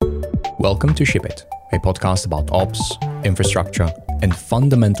Welcome to Ship It, a podcast about ops, infrastructure, and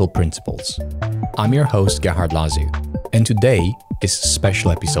fundamental principles. I'm your host, Gerhard, and today is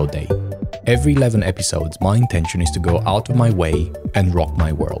Special Episode Day. Every 11 episodes, my intention is to go out of my way and rock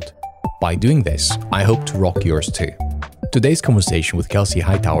my world. By doing this, I hope to rock yours too. Today's conversation with Kelsey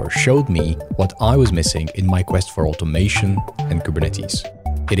Hightower showed me what I was missing in my quest for automation and Kubernetes.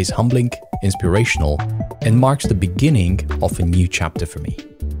 It is humbling, inspirational, and marks the beginning of a new chapter for me.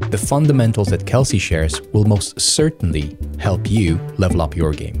 The fundamentals that Kelsey shares will most certainly help you level up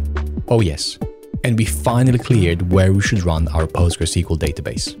your game. Oh yes, and we finally cleared where we should run our PostgreSQL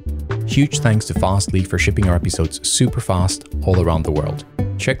database. Huge thanks to Fastly for shipping our episodes super fast all around the world.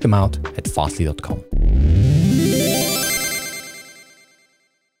 Check them out at fastly.com.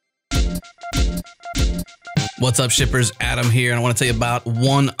 What's up, shippers? Adam here, and I want to tell you about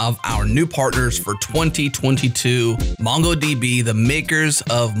one of our new partners for 2022, MongoDB, the makers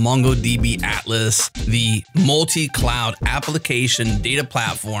of MongoDB Atlas, the multi-cloud application data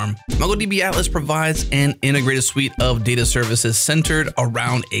platform. MongoDB Atlas provides an integrated suite of data services centered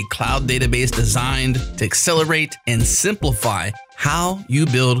around a cloud database designed to accelerate and simplify how you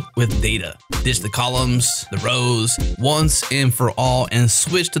build with data. Ditch the columns, the rows, once and for all, and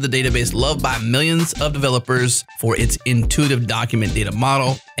switch to the database loved by millions of developers for its intuitive document data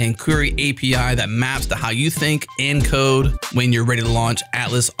model and query API that maps to how you think and code. When you're ready to launch,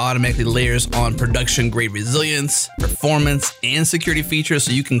 Atlas automatically layers on production-grade resilience, performance, and security features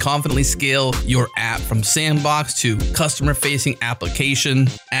so you can confidently scale your app from sandbox to customer-facing application.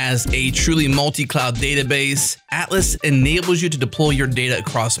 As a truly multi-cloud database, Atlas enables you to deploy your data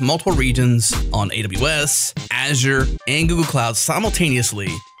across multiple regions on AWS, Azure, and Google Cloud simultaneously.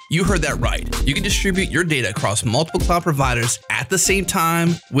 You heard that right. You can distribute your data across multiple cloud providers at the same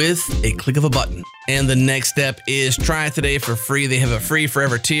time with a click of a button. And the next step is try it today for free. They have a free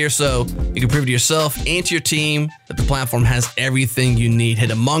forever tier, so you can prove to yourself and to your team that the platform has everything you need. Head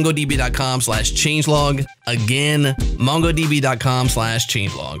to mongodb.com/changelog. Again,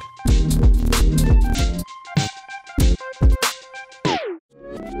 mongodb.com/changelog.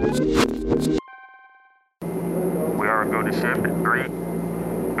 We are going to ship in 3, 2,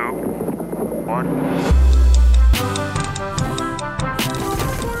 1.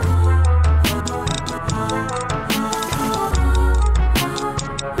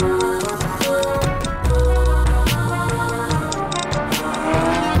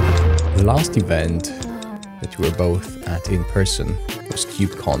 The last event that we were both at in person was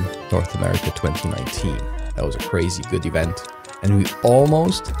KubeCon North America 2019. That was a crazy good event. And we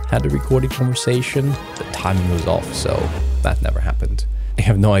almost had a recorded conversation. The timing was off, so that never happened. I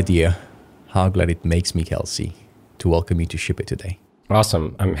have no idea how glad it makes me, Kelsey, to welcome you to Ship It today.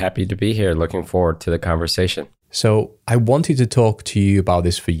 Awesome. I'm happy to be here. Looking forward to the conversation. So I wanted to talk to you about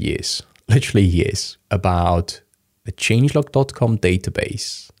this for years, literally years, about the changelog.com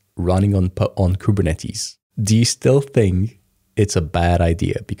database running on Kubernetes. Do you still think it's a bad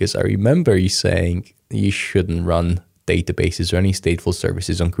idea? Because I remember you saying you shouldn't run databases or any stateful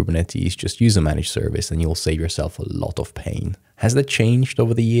services on Kubernetes, just use a managed service and you'll save yourself a lot of pain. Has that changed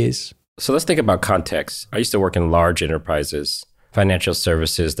over the years? So let's think about context. I used to work in large enterprises, financial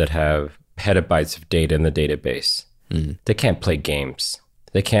services that have petabytes of data in the database. They can't play games.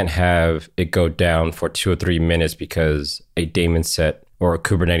 They can't have it go down for 2 or 3 minutes because a daemon set or a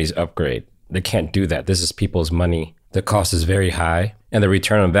Kubernetes upgrade. They can't do that. This is people's money. The cost is very high and the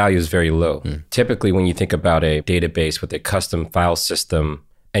return on value is very low. Typically, when you think about a database with a custom file system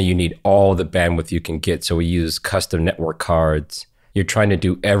and you need all the bandwidth you can get, so we use custom network cards, you're trying to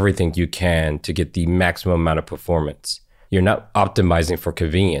do everything you can to get the maximum amount of performance. You're not optimizing for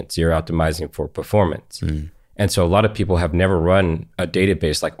convenience, you're optimizing for performance. And so a lot of people have never run a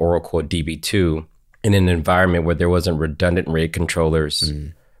database like Oracle DB2 in an environment where there wasn't redundant RAID controllers,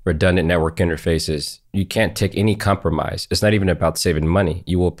 redundant network interfaces. You can't take any compromise. It's not even about saving money.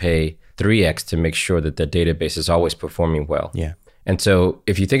 You will pay 3x to make sure that the database is always performing well. Yeah. And so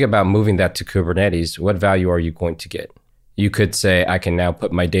if you think about moving that to Kubernetes, what value are you going to get? You could say, I can now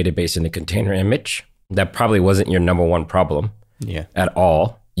put my database in a container image. That probably wasn't your number one problem at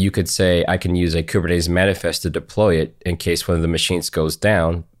all. You could say, I can use a Kubernetes manifest to deploy it in case one of the machines goes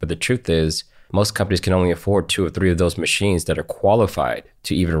down. But the truth is, most companies can only afford 2 or 3 of those machines that are qualified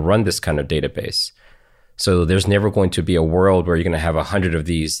to even run this kind of database. So there's never going to be a world where you're going to have 100 of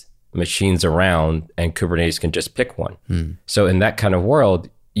these machines around and Kubernetes can just pick one. So in that kind of world,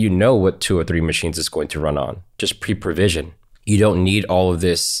 you know what 2 or 3 machines is going to run on, just pre-provision. You don't need all of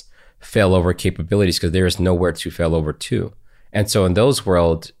this failover capabilities because there is nowhere to failover to. And so in those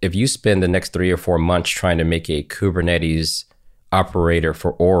worlds, if you spend the next 3 or 4 months trying to make a Kubernetes operator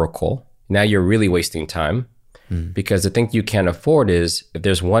for Oracle, Now you're really wasting time because the thing you can't afford is if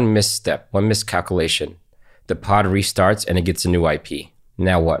there's one misstep, one miscalculation, the pod restarts and it gets a new IP.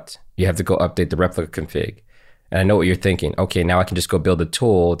 Now what? You have to go update the replica config. And I know what you're thinking. Okay, now I can just go build a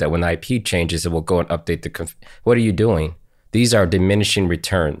tool that when the IP changes, it will go and update the config. What are you doing? These are diminishing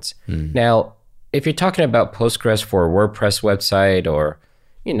returns. Now, if you're talking about Postgres for a WordPress website or,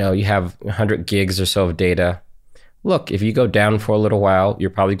 you have 100 gigs or so of data, look, if you go down for a little while, you're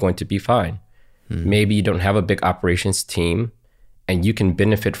probably going to be fine. Maybe you don't have a big operations team and you can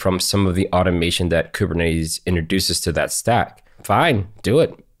benefit from some of the automation that Kubernetes introduces to that stack. Fine, do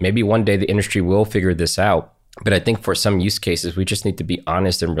it. Maybe one day the industry will figure this out. But I think for some use cases, we just need to be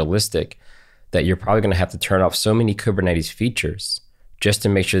honest and realistic that you're probably going to have to turn off so many Kubernetes features just to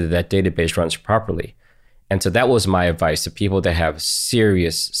make sure that database runs properly. And so that was my advice to people that have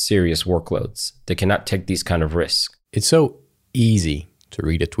serious workloads. They cannot take these kind of risks. It's so easy to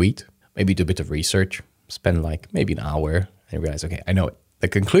read a tweet, maybe do a bit of research, spend like maybe an hour and realize, okay, I know it. The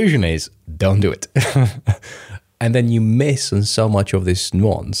conclusion is don't do it. And then you miss on so much of this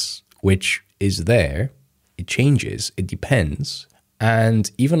nuance, which is there. It changes, it depends. And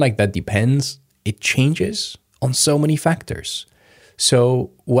even like that depends, it changes on so many factors.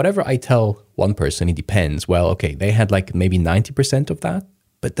 So whatever I tell one person, it depends. Well, okay, they had like maybe 90% of that,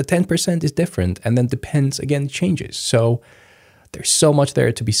 but the 10% is different. And then depends, again, changes. So there's so much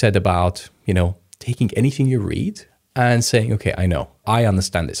there to be said about, taking anything you read and saying, okay, I know, I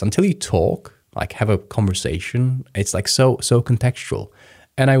understand this. Until you talk, like have a conversation, it's like so contextual.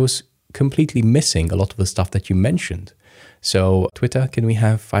 And I was completely missing a lot of the stuff that you mentioned. So Twitter, can we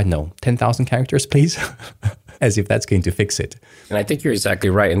have, 10,000 characters, please? As if that's going to fix it. And I think you're exactly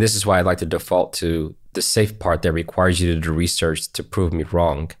right. And this is why I like to default to the safe part that requires you to do research to prove me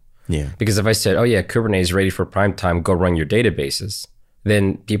wrong. Yeah. Because if I said, oh yeah, Kubernetes is ready for prime time, go run your databases,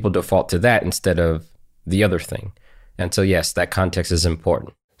 then people default to that instead of the other thing. And so yes, that context is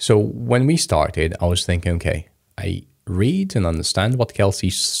important. So when we started, I was thinking, okay, I read and understand what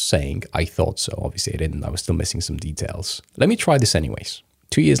Kelsey's saying. I thought so. Obviously I didn't. I was still missing some details. Let me try this anyways.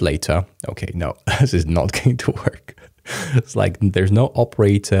 2 years later, okay, no, this is not going to work. It's like there's no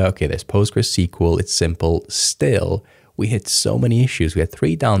operator. Okay, there's PostgreSQL. It's simple. Still, we had so many issues. We had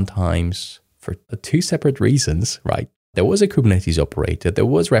 3 downtimes for 2 separate reasons, right? There was a Kubernetes operator. There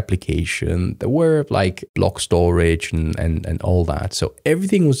was replication. There were like block storage and all that. So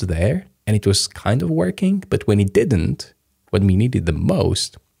everything was there and it was kind of working. But when it didn't, when we needed the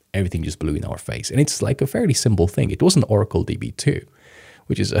most, everything just blew in our face. And it's like a fairly simple thing. It was an Oracle DB2,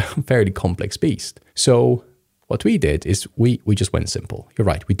 which is a fairly complex beast. So what we did is we just went simple. You're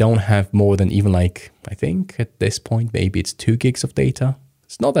right. We don't have more than even like, I think at this point, maybe it's 2 gigs of data.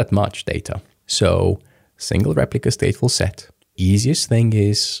 It's not that much data. So single replica stateful set. Easiest thing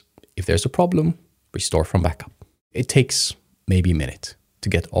is if there's a problem, restore from backup. It takes maybe a minute to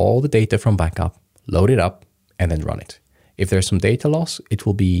get all the data from backup, load it up, and then run it. If there's some data loss, it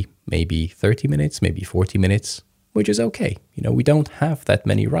will be maybe 30 minutes, maybe 40 minutes, which is okay. We don't have that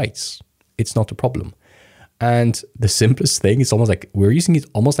many writes. It's not a problem. And the simplest thing is almost like we're using it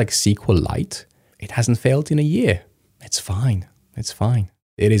almost like SQLite. It hasn't failed in a year. It's fine. It's fine.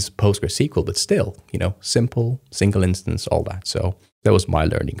 It is PostgreSQL, but still, simple, single instance, all that. So that was my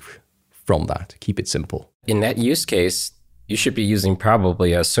learning from that. Keep it simple. In that use case, you should be using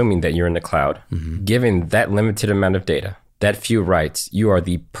probably assuming that you're in the cloud. Mm-hmm. Given that limited amount of data, that few writes, you are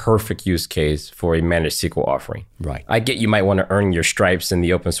the perfect use case for a managed SQL offering. Right. I get you might want to earn your stripes in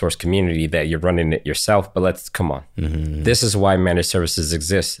the open source community that you're running it yourself, but come on. Mm-hmm. This is why managed services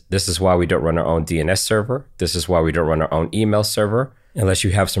exist. This is why we don't run our own DNS server. This is why we don't run our own email server unless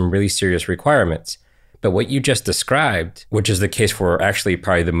you have some really serious requirements. But what you just described, which is the case for actually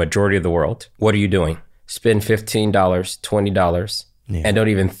probably the majority of the world, what are you doing? Spend $15, $20, and don't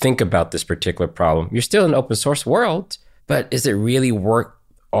even think about this particular problem. You're still in an open source world, but is it really worth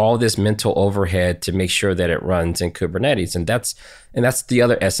all this mental overhead to make sure that it runs in Kubernetes? And that's the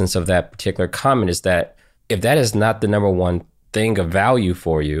other essence of that particular comment is that if that is not the number one thing of value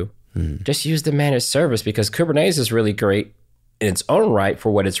for you, just use the managed service because Kubernetes is really great in its own right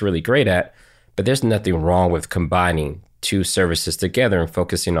for what it's really great at, but there's nothing wrong with combining 2 services together and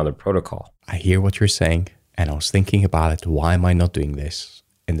focusing on the protocol. I hear what you're saying, and I was thinking about it. Why am I not doing this?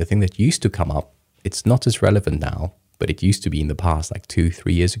 And the thing that used to come up, it's not as relevant now, but it used to be in the past, like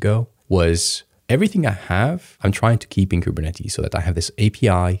 2-3 years ago, was everything I have, I'm trying to keep in Kubernetes so that I have this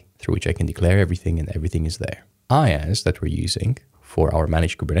API through which I can declare everything and everything is there. IaaS that we're using for our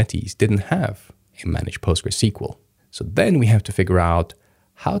managed Kubernetes didn't have a managed PostgreSQL. So then we have to figure out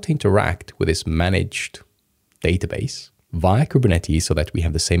how to interact with this managed database via Kubernetes so that we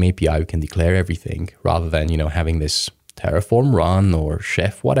have the same API, we can declare everything rather than, having this Terraform run or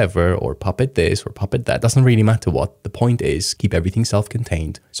Chef whatever or Puppet this or Puppet that. Doesn't really matter what. The point is keep everything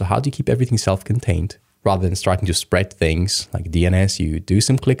self-contained. So how do you keep everything self-contained? Rather than starting to spread things like DNS, you do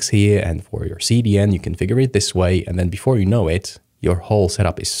some clicks here, and for your CDN, you configure it this way. And then before you know it, your whole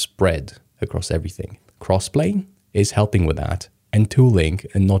setup is spread across everything. Crossplane is helping with that. And tooling,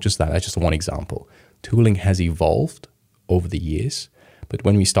 and not just that, that's just one example. Tooling has evolved over the years, but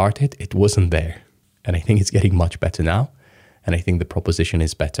when we started, it wasn't there. And I think it's getting much better now. And I think the proposition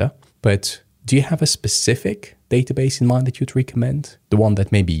is better. But do you have a specific database in mind that you'd recommend? The one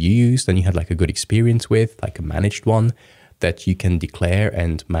that maybe you used and you had like a good experience with, like a managed one that you can declare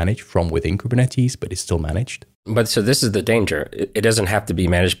and manage from within Kubernetes, but it's still managed? But so this is the danger. It doesn't have to be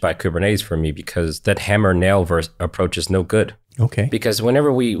managed by Kubernetes for me, because that hammer nail approach is no good. Okay. Because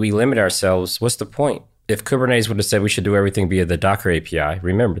whenever we limit ourselves, what's the point? If Kubernetes would have said we should do everything via the Docker API,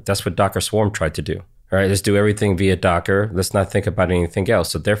 remember, that's what Docker Swarm tried to do. All right, let's do everything via Docker. Let's not think about anything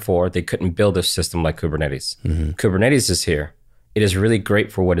else. So therefore, they couldn't build a system like Kubernetes. Mm-hmm. Kubernetes is here. It is really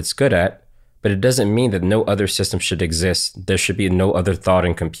great for what it's good at, but it doesn't mean that no other system should exist. There should be no other thought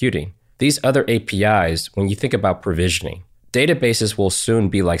in computing. These other APIs, when you think about provisioning, databases will soon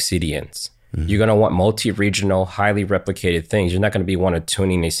be like CDNs. Mm-hmm. You're going to want multi-regional, highly replicated things. You're not going to be wanting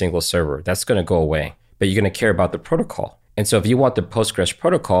tuning a single server. That's going to go away. But you're going to care about the protocol. And so if you want the Postgres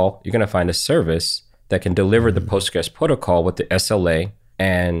protocol, you're going to find a service that can deliver the Postgres protocol with the SLA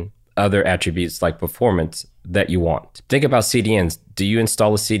and other attributes like performance that you want. Think about CDNs. Do you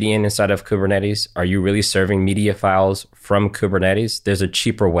install a CDN inside of Kubernetes? Are you really serving media files from Kubernetes? There's a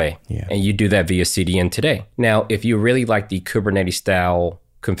cheaper way. Yeah. And you do that via CDN today. Now, if you really like the Kubernetes style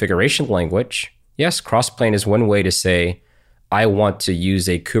configuration language, yes, Crossplane is one way to say, I want to use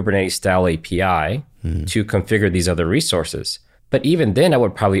a Kubernetes style API to configure these other resources. But even then, I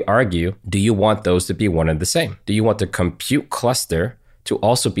would probably argue, do you want those to be one and the same? Do you want the compute cluster to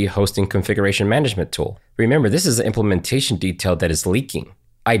also be hosting configuration management tool? Remember, this is an implementation detail that is leaking.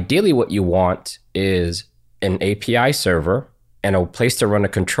 Ideally, what you want is an API server and a place to run a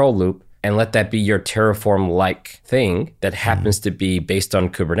control loop, and let that be your Terraform-like thing that happens to be based on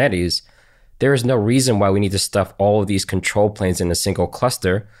Kubernetes. There is no reason why we need to stuff all of these control planes in a single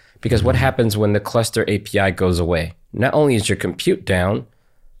cluster, because what happens when the cluster API goes away? Not only is your compute down,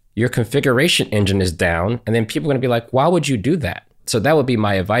 your configuration engine is down, and then people are going to be like, why would you do that? So that would be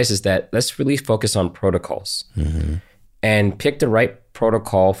my advice, is that let's really focus on protocols and pick the right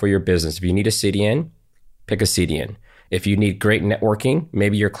protocol for your business. If you need a CDN, pick a CDN. If you need great networking,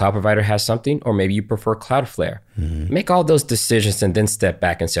 maybe your cloud provider has something, or maybe you prefer Cloudflare. Make all those decisions and then step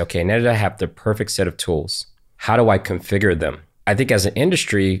back and say, okay, now that I have the perfect set of tools, how do I configure them? I think as an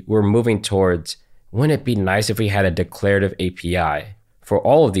industry, we're moving towards, wouldn't it be nice if we had a declarative API for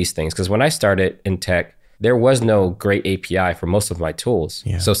all of these things? Because when I started in tech, there was no great API for most of my tools.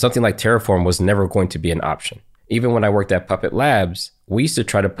 Yeah. So something like Terraform was never going to be an option. Even when I worked at Puppet Labs, we used to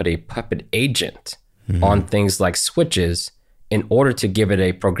try to put a Puppet agent on things like switches in order to give it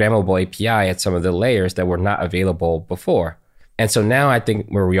a programmable API at some of the layers that were not available before. And so now I think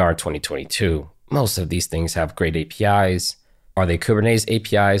where we are in 2022, most of these things have great APIs. Are they Kubernetes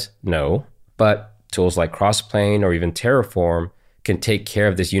APIs? No. But tools like Crossplane or even Terraform can take care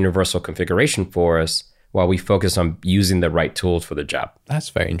of this universal configuration for us while we focus on using the right tools for the job. That's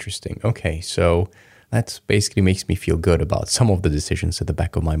very interesting. Okay, so that basically makes me feel good about some of the decisions at the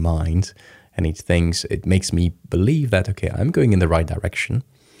back of my mind. And it makes me believe that, okay, I'm going in the right direction.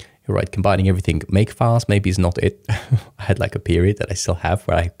 You're right, combining everything. Make files maybe is not it. I had like a period that I still have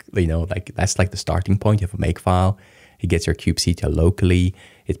where that's like the starting point. You have a make file. It gets your kubectl locally.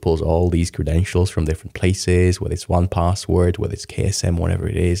 It pulls all these credentials from different places, whether it's 1Password, whether it's KSM, whatever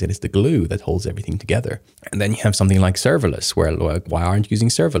it is. And it's the glue that holds everything together. And then you have something like serverless, where why aren't you using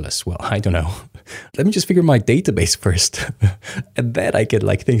serverless? Well, I don't know. Let me just figure my database first. And then I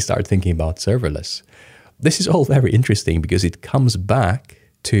can start thinking about serverless. This is all very interesting because it comes back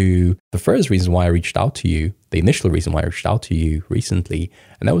to the first reason why I reached out to you, the initial reason why I reached out to you recently.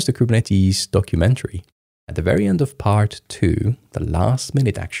 And that was the Kubernetes documentary. At the very end of part 2, the last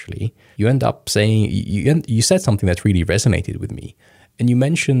minute actually, you end up saying, you said something that really resonated with me. And you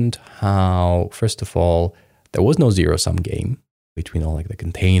mentioned how, first of all, there was no zero-sum game between all the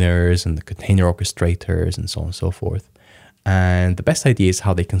containers and the container orchestrators and so on and so forth. And the best idea is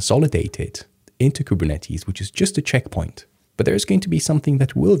how they consolidate it into Kubernetes, which is just a checkpoint. But there's going to be something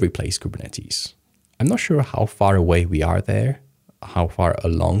that will replace Kubernetes. I'm not sure how far away we are there, how far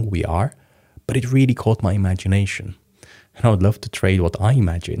along we are, but it really caught my imagination. And I would love to trade what I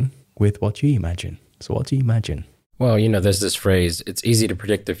imagine with what you imagine. So what do you imagine? Well, there's this phrase, it's easy to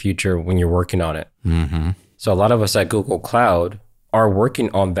predict the future when you're working on it. So a lot of us at Google Cloud are working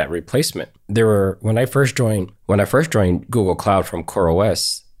on that replacement. When I first joined Google Cloud from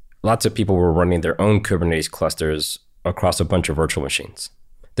CoreOS, lots of people were running their own Kubernetes clusters across a bunch of virtual machines.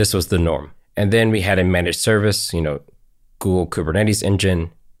 This was the norm. And then we had a managed service, Google Kubernetes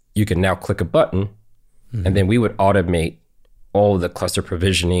engine. You can now click a button, and then we would automate all the cluster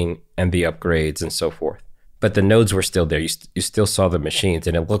provisioning and the upgrades and so forth. But the nodes were still there. You still saw the machines,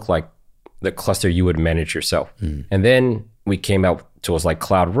 and it looked like the cluster you would manage yourself. And then we came out to tools like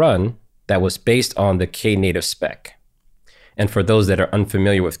Cloud Run that was based on the Knative spec. And for those that are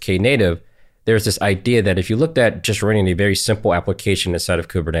unfamiliar with Knative, there's this idea that if you looked at just running a very simple application inside of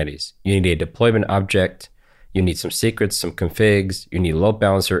Kubernetes, you need a deployment object, you need some secrets, some configs, you need a load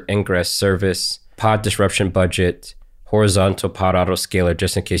balancer, ingress service, pod disruption budget, horizontal pod autoscaler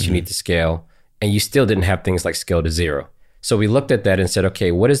just in case you need to scale, and you still didn't have things like scale to zero. So we looked at that and said,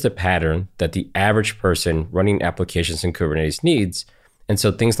 okay, what is the pattern that the average person running applications in Kubernetes needs? And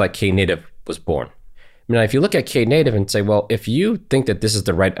so things like Knative was born. Now, if you look at Knative and say, well, if you think that this is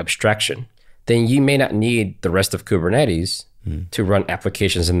the right abstraction, then you may not need the rest of Kubernetes to run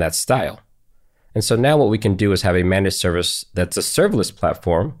applications in that style. And so now what we can do is have a managed service that's a serverless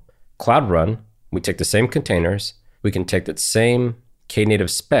platform, Cloud Run. We take the same containers, we can take that same Knative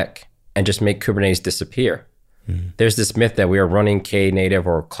spec and just make Kubernetes disappear. There's this myth that we are running Knative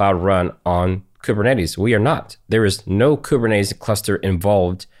or Cloud Run on Kubernetes. We are not. There is no Kubernetes cluster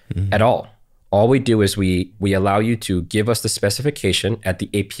involved at all. All we do is we allow you to give us the specification at the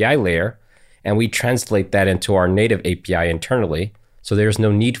API layer, and we translate that into our native API internally. So there's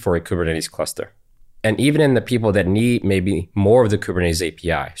no need for a Kubernetes cluster. And even in the people that need maybe more of the Kubernetes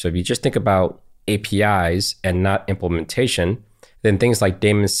API. So if you just think about APIs and not implementation, then things like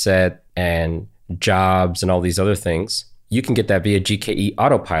daemon set and jobs and all these other things, you can get that via GKE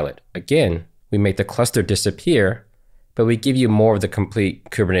autopilot. Again, we make the cluster disappear, but we give you more of the complete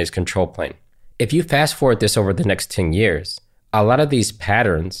Kubernetes control plane. If you fast forward this over the next 10 years, a lot of these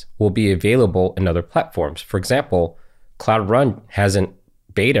patterns will be available in other platforms. For example, Cloud Run has in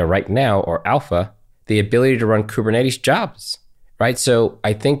beta right now or alpha, the ability to run Kubernetes jobs, right? So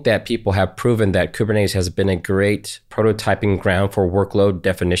I think that people have proven that Kubernetes has been a great prototyping ground for workload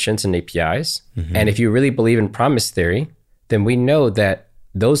definitions and APIs. And if you really believe in promise theory, then we know that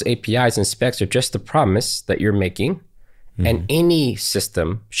those APIs and specs are just the promise that you're making. And any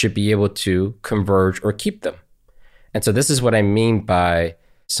system should be able to converge or keep them. And so this is what I mean by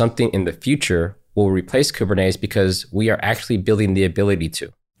something in the future will replace Kubernetes because we are actually building the ability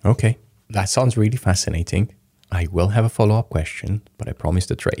to. Okay, that sounds really fascinating. I will have a follow-up question, but I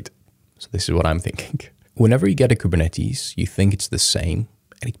promised a trade. So this is what I'm thinking. Whenever you get a Kubernetes, you think it's the same,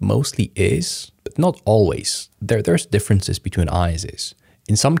 and it mostly is, but not always. There's differences between IaaSes.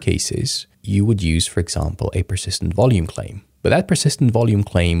 In some cases, you would use, for example, a persistent volume claim. But that persistent volume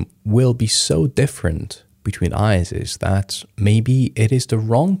claim will be so different between IaaSes that maybe it is the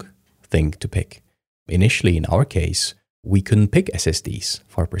wrong thing to pick. Initially, in our case, we couldn't pick SSDs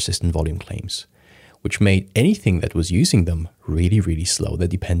for persistent volume claims, which made anything that was using them really, really slow,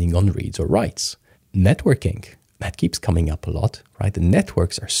 depending on reads or writes. Networking, that keeps coming up a lot, right? The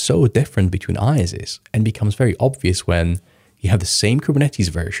networks are so different between IaaSes and becomes very obvious when you have the same Kubernetes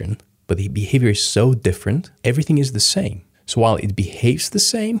version, but the behavior is so different, everything is the same. So while it behaves the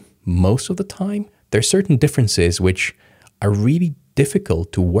same most of the time, there are certain differences which are really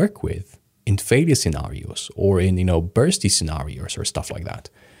difficult to work with in failure scenarios or in, bursty scenarios or stuff like that.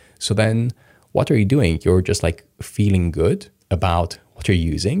 So then what are you doing? You're just like feeling good about what you're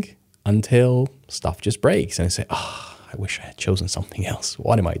using until stuff just breaks and you say, I wish I had chosen something else.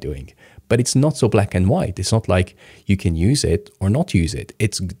 What am I doing? But it's not so black and white. It's not like you can use it or not use it.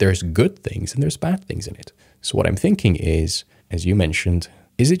 There's good things and there's bad things in it. So what I'm thinking is, as you mentioned,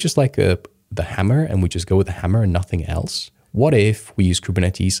 is it just like the hammer and we just go with the hammer and nothing else? What if we use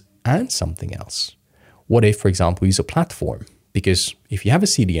Kubernetes and something else? What if, for example, we use a platform? Because if you have a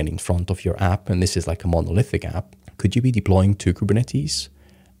CDN in front of your app, and this is like a monolithic app, could you be deploying to Kubernetes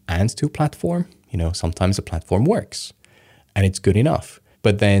and to platform? Sometimes a platform works and it's good enough.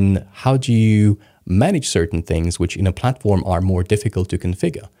 But then how do you manage certain things which in a platform are more difficult to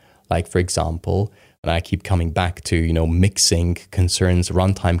configure? Like, for example, and I keep coming back to, mixing concerns,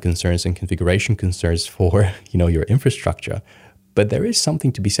 runtime concerns and configuration concerns for, your infrastructure. But there is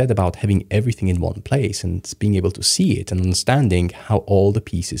something to be said about having everything in one place and being able to see it and understanding how all the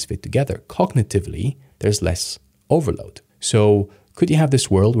pieces fit together. Cognitively, there's less overload. So could you have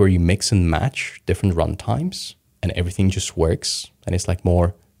this world where you mix and match different runtimes and everything just works and it's like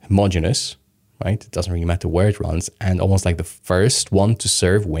more homogeneous right? It doesn't really matter where it runs. And almost like the first one to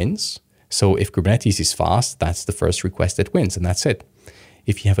serve wins. So if Kubernetes is fast, that's the first request that wins, and that's it.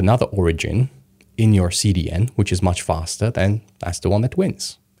 If you have another origin in your CDN, which is much faster, then that's the one that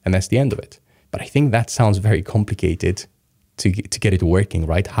wins. And that's the end of it. But I think that sounds very complicated to get it working,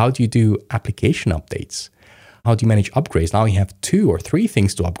 right? How do you do application updates? How do you manage upgrades? Now you have 2 or 3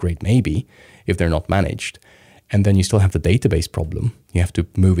 things to upgrade, maybe, if they're not managed. And then you still have the database problem. You have to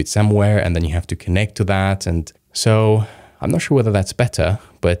move it somewhere, and then you have to connect to that. And so I'm not sure whether that's better,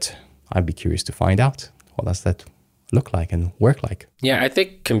 but I'd be curious to find out. What does that look like and work like? Yeah, I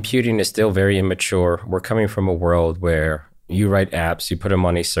think computing is still very immature. We're coming from a world where you write apps, you put them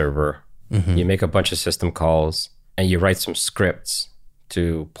on a server, you make a bunch of system calls, and you write some scripts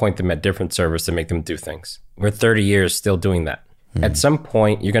to point them at different servers to make them do things. We're 30 years still doing that. At some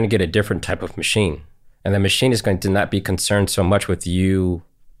point, you're going to get a different type of machine. And the machine is going to not be concerned so much with you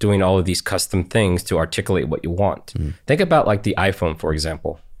doing all of these custom things to articulate what you want. Think about like the iPhone, for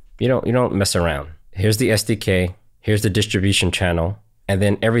example. You don't mess around. Here's the SDK, here's the distribution channel, and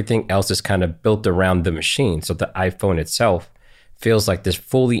then everything else is kind of built around the machine. So the iPhone itself feels like this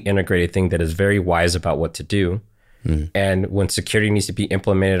fully integrated thing that is very wise about what to do. And when security needs to be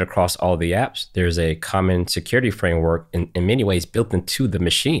implemented across all the apps, there's a common security framework in many ways built into the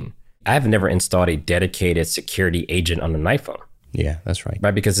machine. I've never installed a dedicated security agent on an iPhone. Yeah, that's right.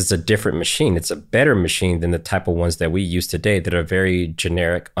 Right, because it's a different machine. It's a better machine than the type of ones that we use today that are very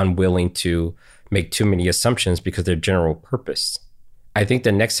generic, unwilling to make too many assumptions because they're general purpose. I think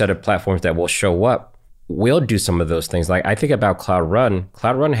the next set of platforms that will show up will do some of those things. Like I think about Cloud Run.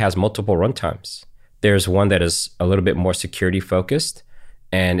 Cloud Run has multiple runtimes. There's one that is a little bit more security focused,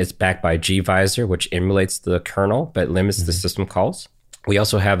 and it's backed by gvisor, which emulates the kernel but limits the system calls. We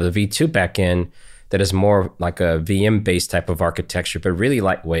also have the V2 backend that is more like a VM-based type of architecture, but really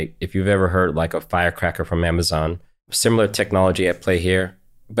lightweight. If you've ever heard like a Firecracker from Amazon, similar technology at play here,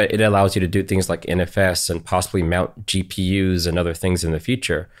 but it allows you to do things like NFS and possibly mount GPUs and other things in the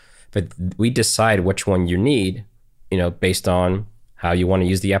future. But we decide which one you need, based on how you want to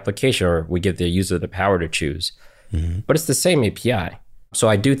use the application, or we give the user the power to choose. But it's the same API. So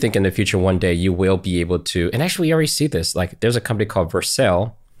I do think in the future, one day you will be able to, and actually you already see this, like there's a company called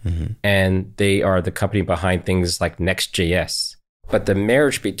Vercel, and they are the company behind things like Next.js. But the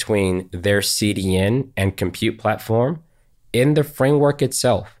marriage between their CDN and compute platform in the framework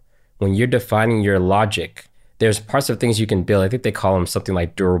itself, when you're defining your logic, there's parts of things you can build. I think they call them something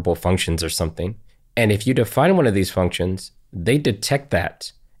like durable functions or something. And if you define one of these functions, they detect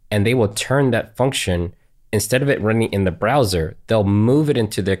that and they will turn that function, instead of it running in the browser, they'll move it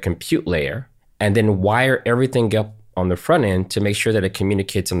into their compute layer and then wire everything up on the front end to make sure that it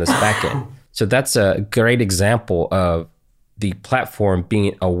communicates on this back end. So that's a great example of the platform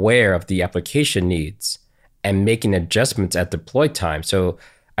being aware of the application needs and making adjustments at deploy time. So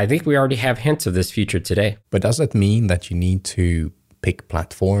I think we already have hints of this future today. But does that mean that you need to pick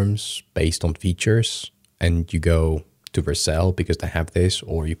platforms based on features and you go to Vercel because they have this,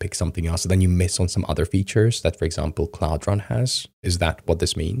 or you pick something else and then you miss on some other features that, for example, Cloud Run has? Is that what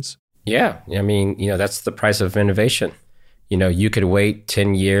this means? Yeah. I mean, that's the price of innovation. You could wait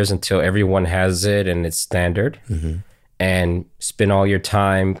 10 years until everyone has it and it's standard and spend all your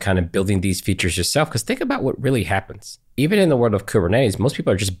time kind of building these features yourself. Because think about what really happens. Even in the world of Kubernetes, most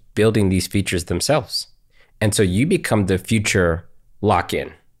people are just building these features themselves. And so you become the future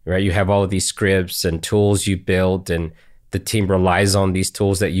lock-in, right? You have all of these scripts and tools you build, and the team relies on these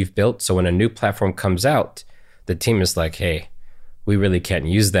tools that you've built. So when a new platform comes out, the team is like, hey, we really can't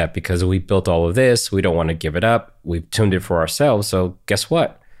use that because we built all of this. We don't want to give it up. We've tuned it for ourselves. So guess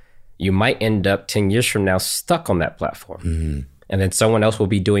what? You might end up 10 years from now stuck on that platform. And then someone else will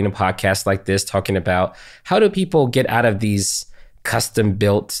be doing a podcast like this talking about how do people get out of these custom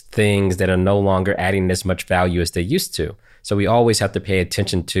built things that are no longer adding as much value as they used to. So we always have to pay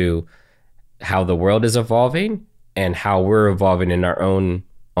attention to how the world is evolving and how we're evolving in our own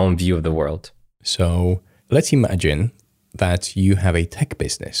view of the world. So let's imagine that you have a tech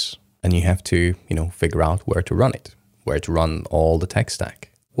business and you have to, figure out where to run it, where to run all the tech stack.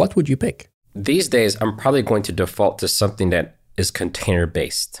 What would you pick? These days, I'm probably going to default to something that is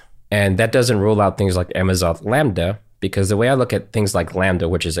container-based. And that doesn't rule out things like Amazon Lambda, because the way I look at things like Lambda,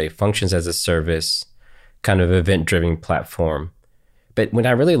 which is a functions as a service kind of event-driven platform. But when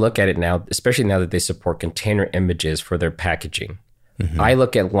I really look at it now, especially now that they support container images for their packaging, I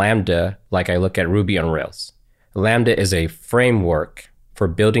look at Lambda like I look at Ruby on Rails. Lambda is a framework for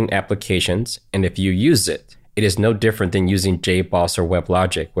building applications. And if you use it, it is no different than using JBoss or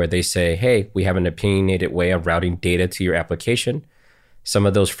WebLogic, where they say, hey, we have an opinionated way of routing data to your application. Some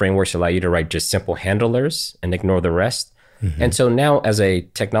of those frameworks allow you to write just simple handlers and ignore the rest. And so now as a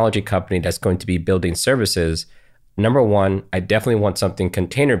technology company that's going to be building services, number one, I definitely want something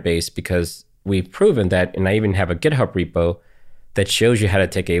container-based because we've proven that, and I even have a GitHub repo that shows you how to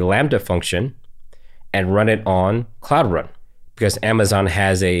take a Lambda function and run it on Cloud Run, because Amazon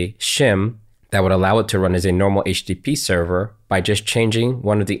has a shim that would allow it to run as a normal HTTP server by just changing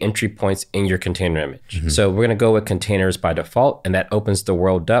one of the entry points in your container image. So we're going to go with containers by default, and that opens the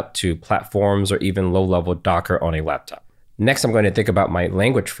world up to platforms or even low-level Docker on a laptop. Next, I'm going to think about my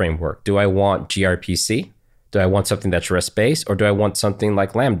language framework. Do I want gRPC? Do I want something that's REST-based, or do I want something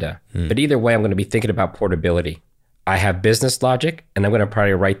like Lambda? But either way, I'm going to be thinking about portability. I have business logic, and I'm going to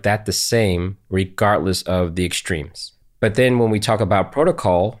probably write that the same regardless of the extremes. But then when we talk about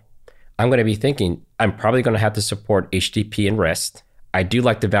protocol, I'm going to be thinking, I'm probably going to have to support HTTP and REST. I do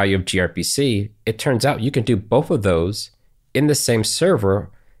like the value of gRPC. It turns out you can do both of those in the same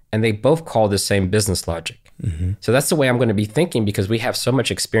server, and they both call the same business logic. So that's the way I'm going to be thinking, because we have so much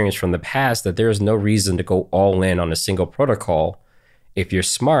experience from the past that there is no reason to go all in on a single protocol. If you're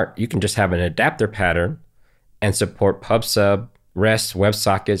smart, you can just have an adapter pattern and support PubSub, REST,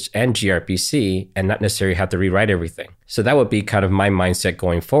 WebSockets, and gRPC, and not necessarily have to rewrite everything. So that would be kind of my mindset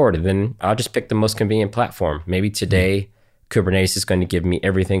going forward. And then I'll just pick the most convenient platform. Maybe today, Kubernetes is going to give me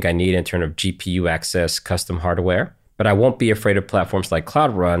everything I need in terms of GPU access, custom hardware. But I won't be afraid of platforms like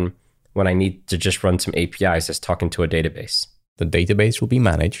Cloud Run when I need to just run some APIs that's talking to a database. The database will be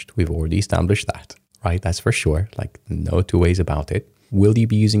managed. We've already established that, right? That's for sure. Like, no two ways about it. Will you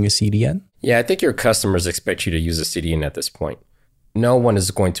be using a CDN? Yeah, I think your customers expect you to use a CDN at this point. No one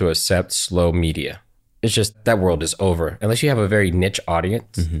is going to accept slow media. It's just that world is over. Unless you have a very niche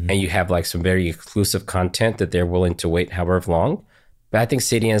audience and you have like some very exclusive content that they're willing to wait however long. But I think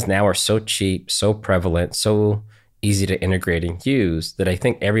CDNs now are so cheap, so prevalent, so easy to integrate and use that I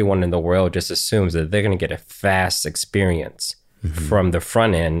think everyone in the world just assumes that they're going to get a fast experience from the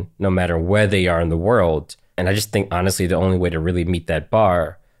front end, no matter where they are in the world. And I just think, honestly, the only way to really meet that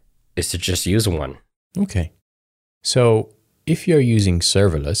bar is to just use one. Okay. So if you're using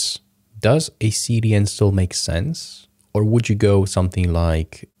serverless, does a CDN still make sense? Or would you go something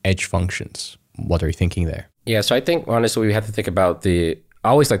like edge functions? What are you thinking there? Yeah, so I think, honestly, we have to think about I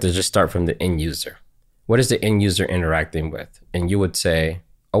always like to just start from the end user. What is the end user interacting with? And you would say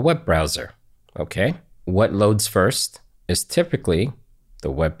a web browser. Okay. What loads first is typically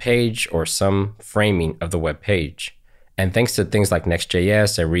the web page or some framing of the web page. And thanks to things like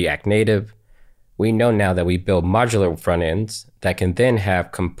Next.js and React Native, we know now that we build modular front ends that can then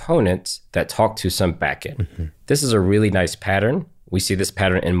have components that talk to some backend. This is a really nice pattern. We see this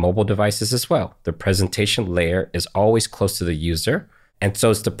pattern in mobile devices as well. The presentation layer is always close to the user. And so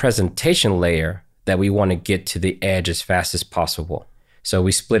it's the presentation layer that we want to get to the edge as fast as possible. So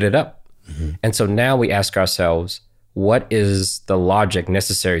we split it up. And so now we ask ourselves, what is the logic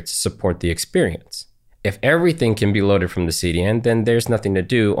necessary to support the experience? If everything can be loaded from the CDN, then there's nothing to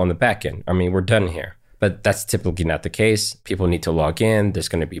do on the backend. I mean, we're done here. But that's typically not the case. People need to log in. There's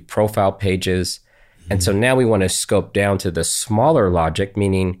going to be profile pages. And so now we want to scope down to the smaller logic,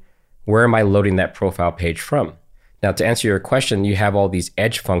 meaning where am I loading that profile page from? Now, to answer your question, you have all these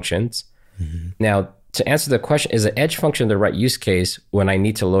edge functions. Now, to answer the question, is an edge function the right use case when I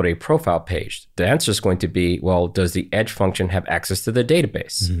need to load a profile page? The answer is going to be, well, does the edge function have access to the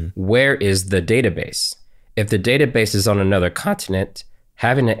database? Where is the database? If the database is on another continent,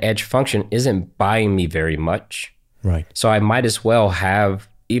 having an edge function isn't buying me very much. Right. So I might as well have,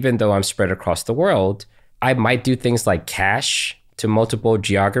 even though I'm spread across the world, I might do things like cache to multiple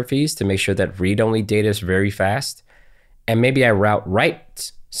geographies to make sure that read-only data is very fast. And maybe I route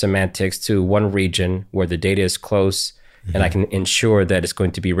write semantics to one region where the data is close and I can ensure that it's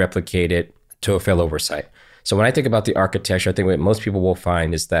going to be replicated to a failover site. So when I think about the architecture, I think what most people will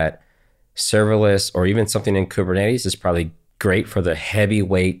find is that serverless or even something in Kubernetes is probably great for the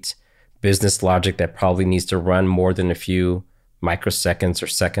heavyweight business logic that probably needs to run more than a few microseconds or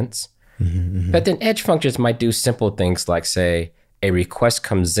seconds. But then edge functions might do simple things like, say, a request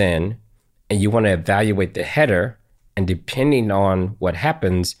comes in and you want to evaluate the header, and depending on what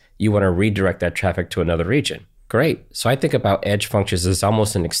happens, you want to redirect that traffic to another region. Great. So I think about edge functions as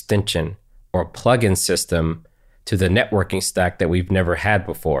almost an extension or a plugin system to the networking stack that we've never had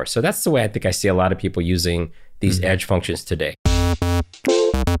before. So that's the way I think I see a lot of people using these edge functions today.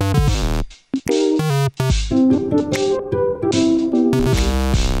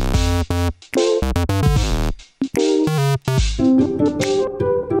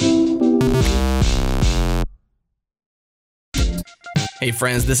 Hey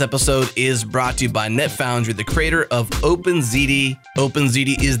friends, this episode is brought to you by NetFoundry, the creator of OpenZD.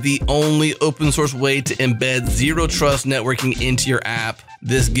 OpenZD is the only open source way to embed zero trust networking into your app.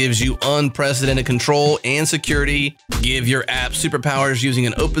 This gives you unprecedented control and security. Give your app superpowers using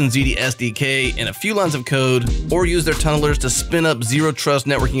an OpenZD SDK and a few lines of code, or use their tunnelers to spin up zero trust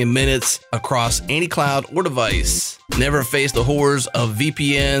networking in minutes across any cloud or device. Never face the horrors of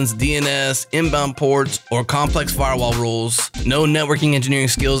VPNs, DNS, inbound ports, or complex firewall rules. No networking engineering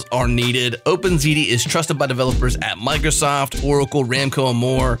skills are needed. OpenZD is trusted by developers at Microsoft, Oracle, Ramco, and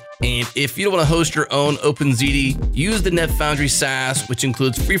more. And if you don't want to host your own OpenZD, use the NetFoundry SaaS, which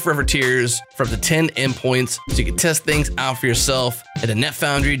includes free forever tiers for up to 10 endpoints, so you can test things out for yourself. Head to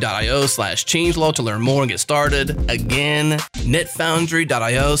netfoundry.io/changelog to learn more and get started. Again,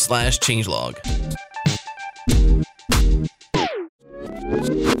 netfoundry.io/changelog.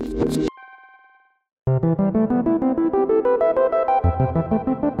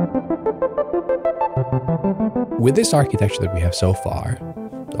 With this architecture that we have so far,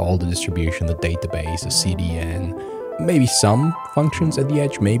 all the distribution, the database, the CDN, maybe some functions at the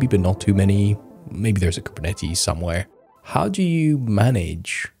edge, maybe, but not too many. Maybe there's a Kubernetes somewhere. How do you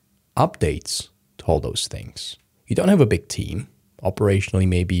manage updates to all those things? You don't have a big team. Operationally,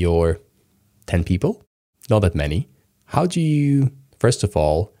 maybe you're 10 people, not that many. How do you, first of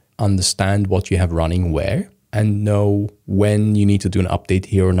all, understand what you have running where and know when you need to do an update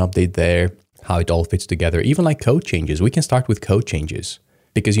here or an update there, how it all fits together, even like code changes. We can start with code changes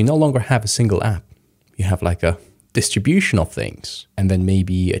because you no longer have a single app. You have like a distribution of things, and then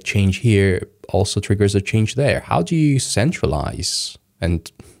maybe a change here also triggers a change there. How do you centralize and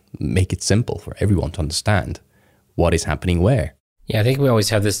make it simple for everyone to understand what is happening where? Yeah, I think we always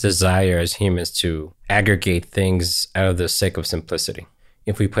have this desire as humans to aggregate things out of the sake of simplicity.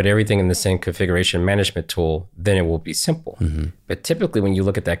 If we put everything in the same configuration management tool, then it will be simple. Mm-hmm. But typically when you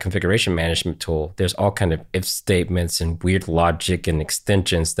look at that configuration management tool, there's all kind of if statements and weird logic and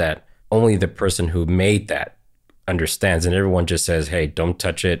extensions that only the person who made that understands. And everyone just says, hey, don't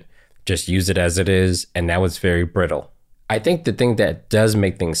touch it, just use it as it is. And now it's very brittle. I think the thing that does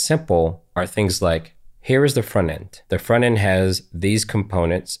make things simple are things like, here is the front end. The front end has these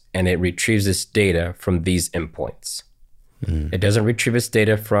components and it retrieves its data from these endpoints. It doesn't retrieve its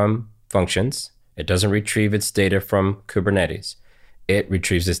data from functions. It doesn't retrieve its data from Kubernetes. It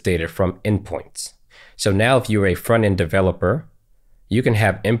retrieves its data from endpoints. So now if you're a front-end developer, you can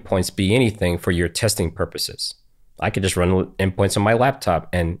have endpoints be anything for your testing purposes. I could just run endpoints on my laptop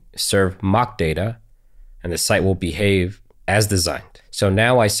and serve mock data, and the site will behave as designed. So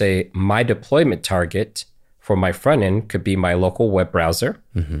now I say my deployment target for my front end could be my local web browser,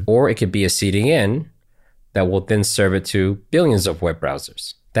 or it could be a CDN that will then serve it to billions of web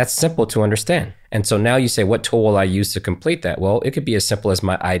browsers. That's simple to understand. And so now you say, what tool will I use to complete that? Well, it could be as simple as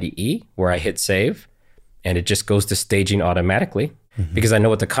my IDE, where I hit save, and it just goes to staging automatically, because I know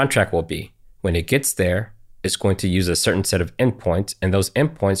what the contract will be. When it gets there, it's going to use a certain set of endpoints, and those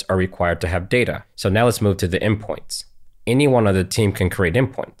endpoints are required to have data. So now let's move to the endpoints. Anyone on the team can create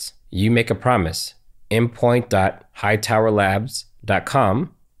endpoints. You make a promise.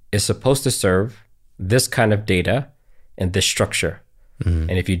 Endpoint.hightowerlabs.com is supposed to serve this kind of data and this structure.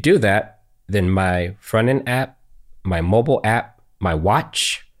 And if you do that, then my front-end app, my mobile app, my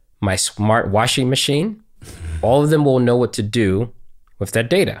watch, my smart washing machine, all of them will know what to do with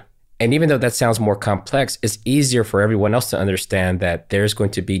that data. And even though that sounds more complex, it's easier for everyone else to understand that there's going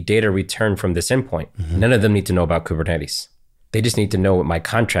to be data returned from this endpoint. None of them need to know about Kubernetes. They just need to know what my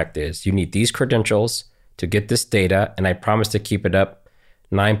contract is. You need these credentials to get this data, and I promise to keep it up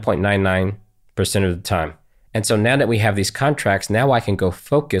 9.99% of the time. And so now that we have these contracts, now I can go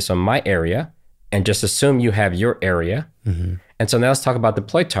focus on my area and just assume you have your area. And so now let's talk about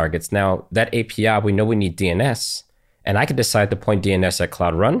deploy targets. Now that API, we know we need DNS, and I can decide to point DNS at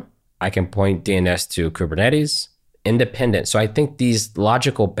Cloud Run. I can point DNS to Kubernetes, independent. So I think these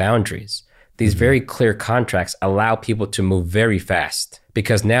logical boundaries, these very clear contracts allow people to move very fast,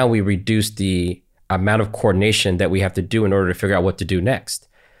 because now we reduce the amount of coordination that we have to do in order to figure out what to do next.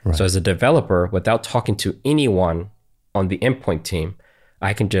 Right. So as a developer, without talking to anyone on the endpoint team,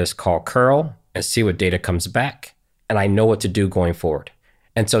 I can just call curl and see what data comes back, and I know what to do going forward.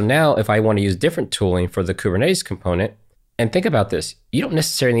 And so now if I want to use different tooling for the Kubernetes component, and think about this, you don't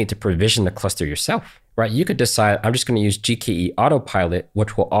necessarily need to provision the cluster yourself, right? You could decide, I'm just going to use GKE Autopilot,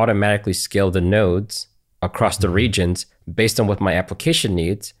 which will automatically scale the nodes across the regions based on what my application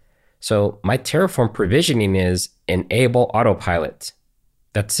needs. So my Terraform provisioning is enable autopilot.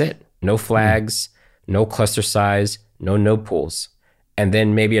 That's it. No flags, no cluster size, no node pools. And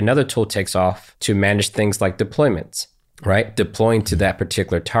then maybe another tool takes off to manage things like deployments. right? Deploying to that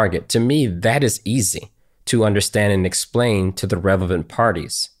particular target. To me, that is easy to understand and explain to the relevant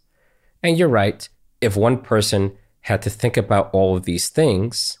parties. And you're right. If one person had to think about all of these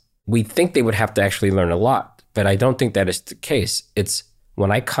things, we think they would have to actually learn a lot. But I don't think that is the case. It's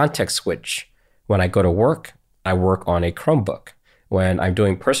when I context switch, when I go to work, I work on a Chromebook. When I'm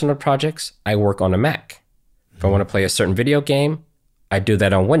doing personal projects, I work on a Mac. If I want to play a certain video game, I do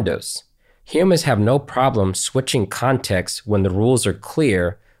that on Windows. Humans have no problem switching context when the rules are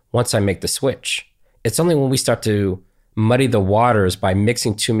clear once I make the switch. It's only when we start to muddy the waters by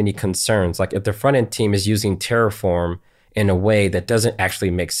mixing too many concerns. Like if the front end team is using Terraform in a way that doesn't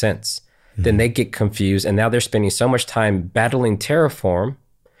actually make sense, then they get confused. And now they're spending so much time battling Terraform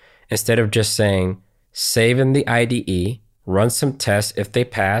instead of just saying, save in the IDE, run some tests. If they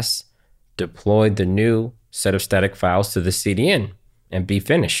pass, deploy the new set of static files to the CDN and be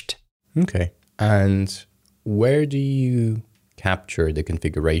finished. Okay. And where do you capture the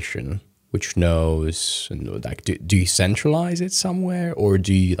configuration, which knows, like, do you centralize it somewhere, or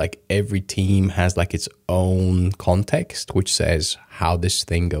do you, like, every team has like its own context, which says how this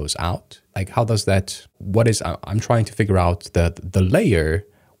thing goes out? Like, how does that, I'm trying to figure out the layer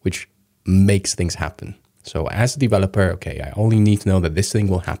which makes things happen. So as a developer, okay, I only need to know that this thing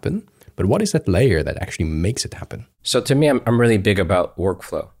will happen, but what is that layer that actually makes it happen? So to me, I'm really big about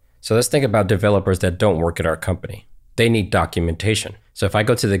workflow. So let's think about developers that don't work at our company. They need documentation. So if I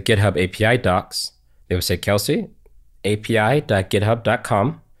go to the GitHub API docs, they would say, Kelsey,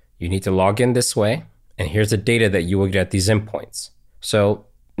 api.github.com. You need to log in this way. And here's the data that you will get at these endpoints. So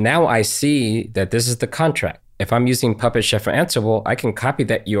now I see that this is the contract. If I'm using Puppet, Chef, or Ansible, I can copy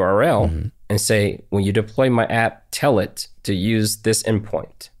that URL and say, when you deploy my app, tell it to use this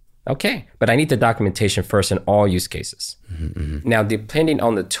endpoint. Okay, but I need the documentation first in all use cases. Now, depending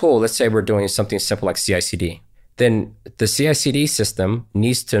on the tool, let's say we're doing something simple like CI/CD. Then the CI/CD system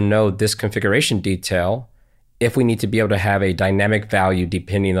needs to know this configuration detail if we need to be able to have a dynamic value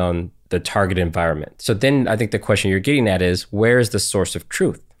depending on the target environment. So then I think the question you're getting at is, where is the source of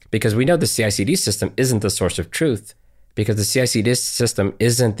truth? Because we know the CI/CD system isn't the source of truth because the CI/CD system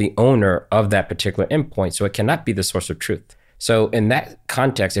isn't the owner of that particular endpoint. So it cannot be the source of truth. So in that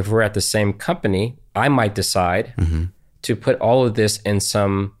context, if we're at the same company, I might decide to put all of this in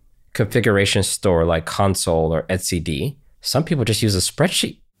some configuration store like console or etcd. Some people just use a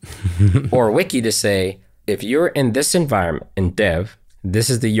spreadsheet or a wiki to say, if you're in this environment in dev, this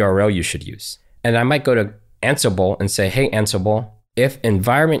is the URL you should use. And I might go to Ansible and say, hey, Ansible, if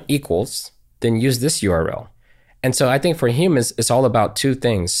environment equals, then use this URL. And so I think for humans, it's all about two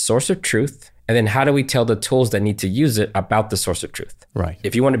things, source of truth, and then how do we tell the tools that need to use it about the source of truth? Right.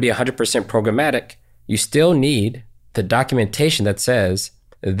 If you want to be 100% programmatic, you still need the documentation that says,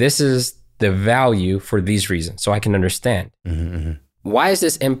 this is the value for these reasons, so I can understand. Why is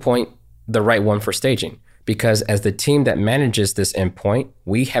this endpoint the right one for staging? Because as the team that manages this endpoint,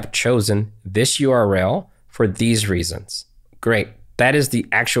 we have chosen this URL for these reasons. Great. That is the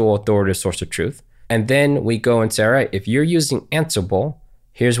actual authoritative source of truth. And then we go and say, all right, if you're using Ansible,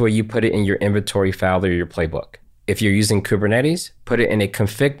 here's where you put it in your inventory file or your playbook. If you're using Kubernetes, put it in a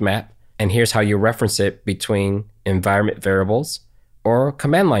config map, and here's how you reference it between environment variables or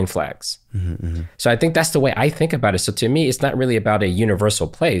command line flags. So I think that's the way I think about it. So to me, it's not really about a universal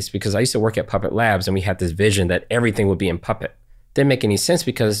place, because I used to work at Puppet Labs and we had this vision that everything would be in Puppet. Didn't make any sense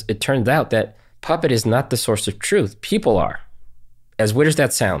because it turned out that Puppet is not the source of truth. People are. As weird as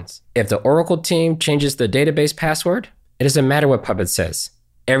that sounds, if the Oracle team changes the database password, it doesn't matter what Puppet says.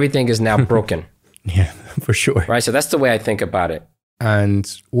 Everything is now broken. Yeah, for sure. Right. So that's the way I think about it.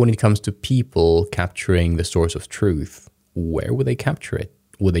 And when it comes to people capturing the source of truth, where would they capture it?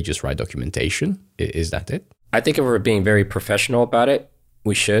 Would they just write documentation? Is that it? I think if we're being very professional about it,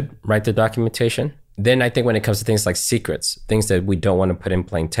 we should write the documentation. Then I think when it comes to things like secrets, things that we don't want to put in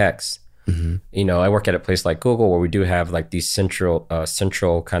plain text, you know, I work at a place like Google where we do have like these central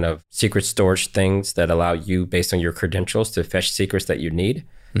kind of secret storage things that allow you, based on your credentials, to fetch secrets that you need.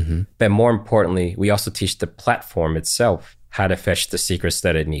 But more importantly, we also teach the platform itself how to fetch the secrets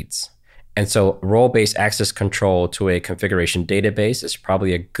that it needs. And so role-based access control to a configuration database is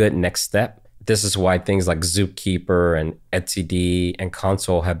probably a good next step. This is why things like Zookeeper and etcd and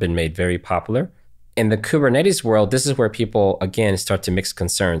console have been made very popular. In the Kubernetes world, this is where people, again, start to mix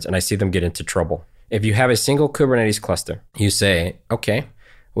concerns, and I see them get into trouble. If you have a single Kubernetes cluster, you say, okay,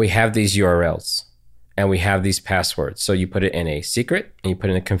 we have these URLs and we have these passwords. So you put it in a secret and you put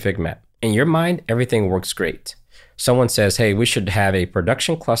it in a config map. In your mind, everything works great. Someone says, hey, we should have a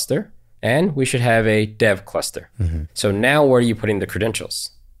production cluster and we should have a dev cluster. So now where are you putting the credentials?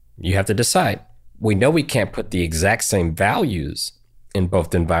 You have to decide. we know we can't put the exact same values in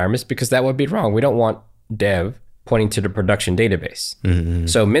both environments because that would be wrong. We don't want dev pointing to the production database.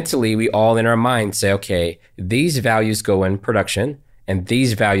 So mentally, we all in our mind say, okay, these values go in production and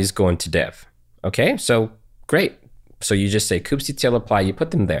these values go into dev. Okay, so great. So you just say kubectl apply, you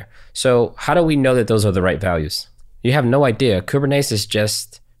put them there. So how do we know that those are the right values? You have no idea. Kubernetes is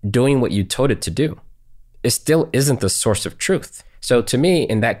just doing what you told it to do. It still isn't the source of truth. So to me,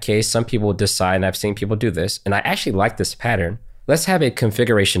 in that case, some people decide, and I've seen people do this, and I actually like this pattern. Let's have a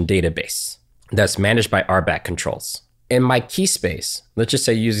configuration database that's managed by RBAC controls. In my key space, let's just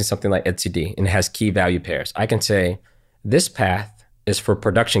say using something like etcd, and it has key value pairs. I can say, this path is for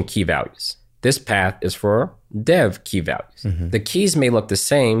production key values. This path is for dev key values. The keys may look the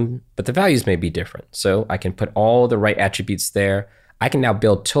same, but the values may be different. So I can put all the right attributes there. I can now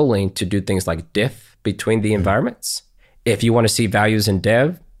build tooling to do things like diff between the environments. If you want to see values in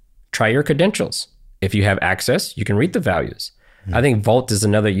dev, try your credentials. If you have access, you can read the values. I think Vault is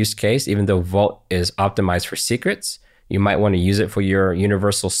another use case. Even though Vault is optimized for secrets, you might want to use it for your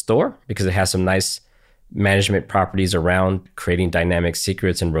universal store because it has some nice management properties around creating dynamic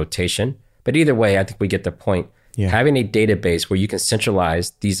secrets and rotation. But either way, I think we get the point. Having a database where you can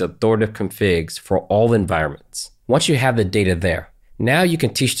centralize these authoritative configs for all environments. Once you have the data there, now you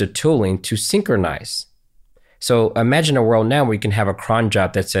can teach the tooling to synchronize. So imagine a world now where you can have a cron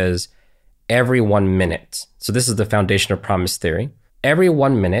job that says every 1 minute. So this is the foundation of promise theory. Every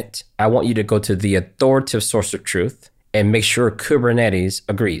 1 minute, I want you to go to the authoritative source of truth and make sure Kubernetes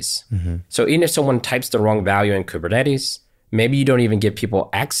agrees. So even if someone types the wrong value in Kubernetes, maybe you don't even give people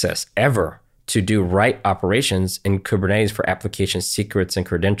access ever to do write operations in Kubernetes for application secrets and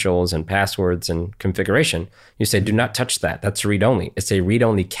credentials and passwords and configuration. You say, do not touch that. That's read-only. It's a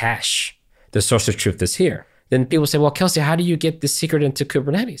read-only cache. The source of truth is here. Then people say, well, Kelsey, how do you get this secret into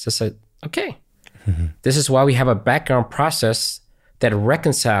Kubernetes? I said, okay. This is why we have a background process that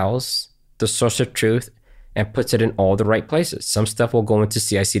reconciles the source of truth and puts it in all the right places. Some stuff will go into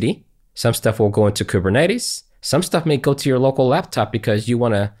CI/CD. Some stuff will go into Kubernetes. Some stuff may go to your local laptop because you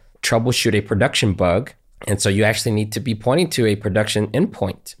want to troubleshoot a production bug. And so you actually need to be pointing to a production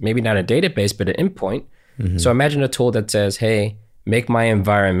endpoint, maybe not a database, but an endpoint. So imagine a tool that says, hey, make my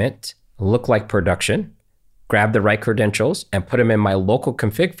environment look like production, grab the right credentials and put them in my local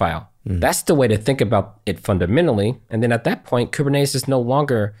config file. That's the way to think about it fundamentally. And then at that point, Kubernetes is no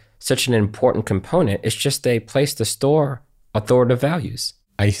longer such an important component. It's just a place to store authoritative values.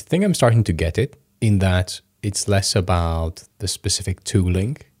 I think I'm starting to get it in that it's less about the specific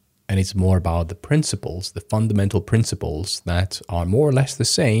tooling and it's more about the principles, the fundamental principles that are more or less the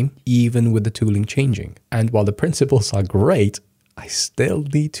same, even with the tooling changing. And while the principles are great, I still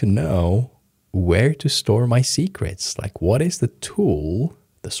need to know where to store my secrets. Like, what is the tool,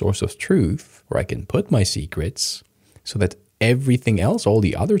 the source of truth, where I can put my secrets so that everything else, all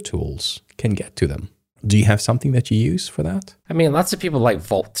the other tools, can get to them? Do you have something that you use for that? I mean, lots of people like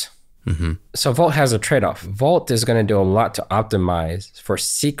Vault. So Vault has a trade-off. Vault is going to do a lot to optimize for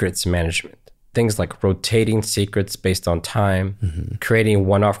secrets management. Things like rotating secrets based on time, creating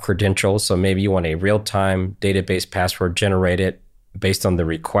one-off credentials. So maybe you want a real-time database password generated based on the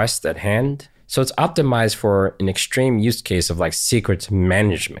request at hand. So it's optimized for an extreme use case of like secrets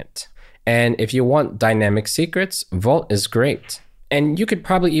management. And if you want dynamic secrets, Vault is great. And you could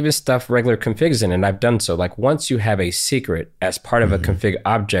probably even stuff regular configs in, and I've done so. Like once you have a secret as part of a config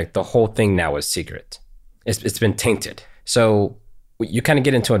object, the whole thing now is secret. It's been tainted. So you kind of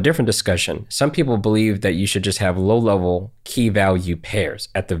get into a different discussion. Some people believe that you should just have low-level key value pairs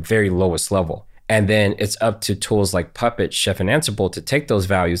at the very lowest level. And then it's up to tools like Puppet, Chef, and Ansible to take those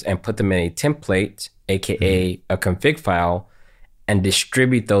values and put them in a template, aka a config file, and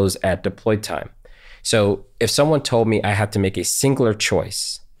distribute those at deploy time. So if someone told me I had to make a singular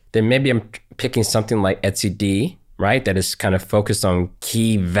choice, then maybe I'm picking something like etcd, right? That is kind of focused on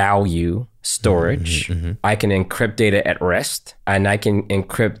key value storage. I can encrypt data at rest, and I can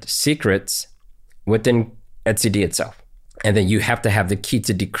encrypt secrets within etcd itself. And then you have to have the key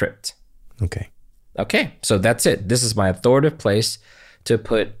to decrypt. Okay, so that's it. This is my authoritative place to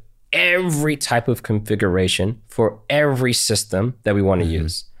put every type of configuration for every system that we want to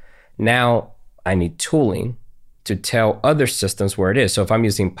use. Now, I need tooling to tell other systems where it is. So if I'm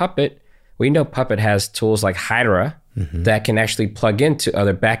using Puppet, we know Puppet has tools like Hydra that can actually plug into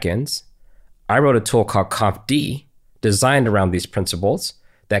other backends. I wrote a tool called CompD designed around these principles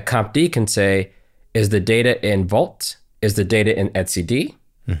that CompD can say, is the data in Vault? Is the data in etcd?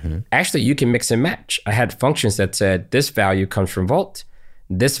 Actually, you can mix and match. I had functions that said this value comes from Vault,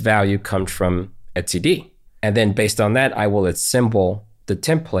 this value comes from etcd. And then based on that, I will assemble the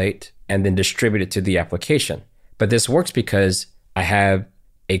template and then distribute it to the application. But this works because I have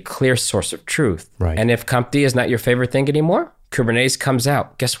a clear source of truth. Right. And if Comp D is not your favorite thing anymore, Kubernetes comes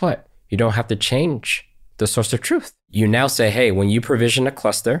out. Guess what? You don't have to change the source of truth. You now say, hey, when you provision a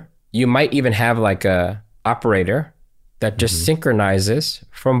cluster, you might even have like a operator that just synchronizes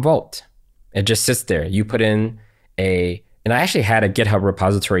from Vault. It just sits there. You put in and I actually had a GitHub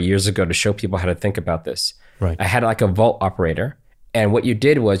repository years ago to show people how to think about this. Right. I had like a Vault operator. And what you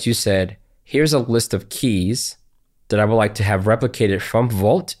did was you said, here's a list of keys that I would like to have replicated from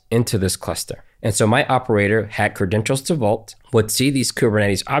Vault into this cluster. And so my operator had credentials to Vault, would see these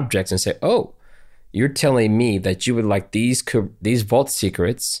Kubernetes objects and say, oh, you're telling me that you would like these Vault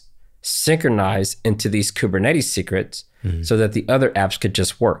secrets synchronized into these Kubernetes secrets so that the other apps could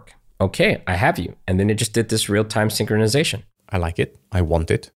just work. Okay, I have you. And then it just did this real-time synchronization. I like it. I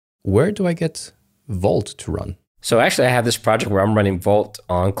want it. Where do I get Vault to run? So actually, I have this project where I'm running Vault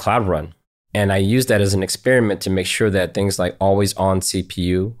on Cloud Run. And I use that as an experiment to make sure that things like always on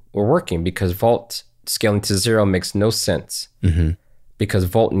CPU were working, because Vault scaling to 0 makes no sense. Because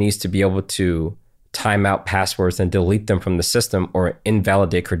Vault needs to be able to time out passwords and delete them from the system or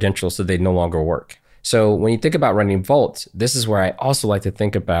invalidate credentials so they no longer work. So when you think about running Vault, this is where I also like to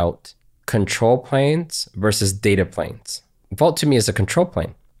think about control planes versus data planes. Vault to me is a control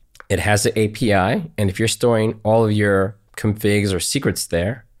plane. It has the API, and if you're storing all of your configs or secrets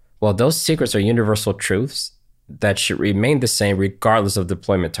there, well, those secrets are universal truths that should remain the same regardless of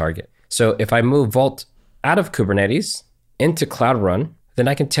deployment target. So if I move Vault out of Kubernetes into Cloud Run, then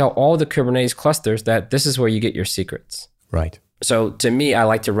I can tell all the Kubernetes clusters that this is where you get your secrets. Right. So to me, I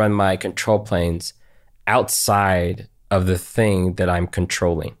like to run my control planes outside of the thing that I'm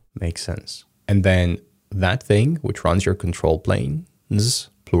controlling. Makes sense. And then that thing, which runs your control planes,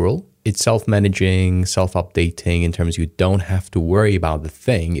 plural, it's self-managing, self-updating in terms you don't have to worry about the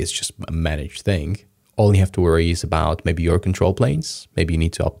thing. It's just a managed thing. All you have to worry is about maybe your control planes. Maybe you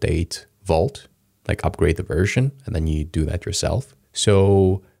need to update Vault, like upgrade the version, and then you do that yourself.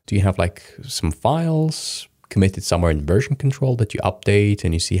 So do you have like some files committed somewhere in version control that you update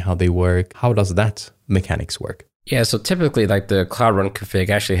and you see how they work? How does that mechanics work? Yeah, so typically like the Cloud Run config,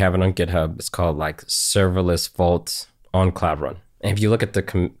 I actually have it on GitHub. It's called like serverless Vault on Cloud Run. And if you look at the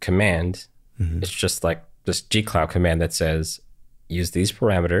command, it's just like this gcloud command that says, use these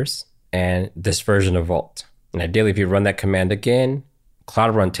parameters and this version of Vault. And ideally, if you run that command again,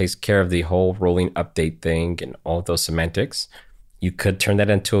 Cloud Run takes care of the whole rolling update thing and all of those semantics. You could turn that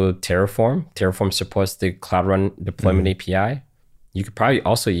into a Terraform. Terraform supports the Cloud Run deployment API. You could probably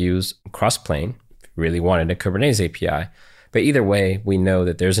also use Crossplane if you really wanted a Kubernetes API. But either way, we know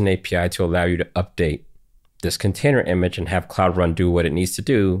that there's an API to allow you to update this container image and have Cloud Run do what it needs to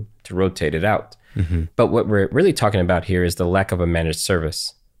do to rotate it out. But what we're really talking about here is the lack of a managed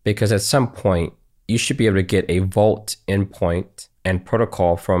service. Because at some point, you should be able to get a Vault endpoint and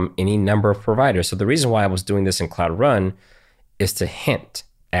protocol from any number of providers. So the reason why I was doing this in Cloud Run is to hint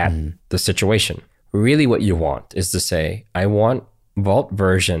at the situation. Really what you want is to say, I want Vault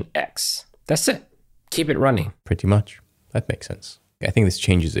version X. That's it. Keep it running. Pretty much. That makes sense. I think this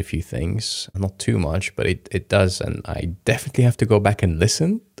changes a few things. Not too much, but it does. And I definitely have to go back and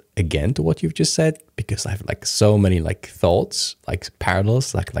listen again to what you've just said, because I have like so many like thoughts, like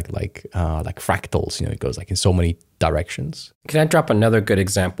parallels, like fractals, you know, it goes like in so many directions. Can I drop another good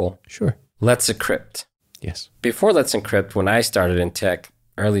example? Sure. Let's Encrypt. Yes. Before Let's Encrypt, when I started in tech,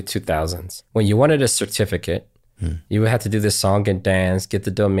 early 2000s, when you wanted a certificate, you would have to do this song and dance, get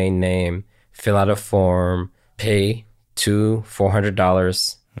the domain name, fill out a form, pay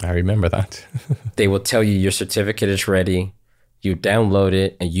 $400. I remember that. They will tell you your certificate is ready. You download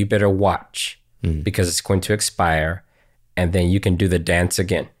it and you better watch because it's going to expire, and then you can do the dance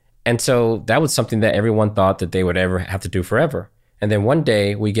again. And so that was something that everyone thought that they would ever have to do forever. And then one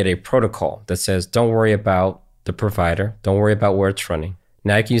day we get a protocol that says, don't worry about the provider. Don't worry about where it's running.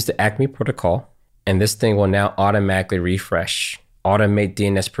 Now you can use the Acme protocol, and this thing will now automatically refresh, automate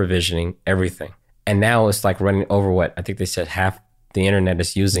DNS provisioning, everything. And now it's like running over what I think they said half the internet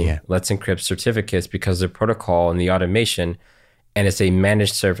is using Let's Encrypt certificates because of the protocol and the automation. And it's a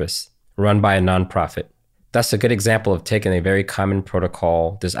managed service run by a nonprofit. That's a good example of taking a very common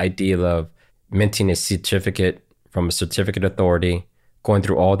protocol, this idea of minting a certificate from a certificate authority, going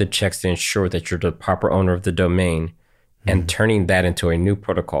through all the checks to ensure that you're the proper owner of the domain, and turning that into a new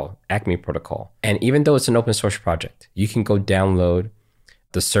protocol, Acme protocol. And even though it's an open source project, you can go download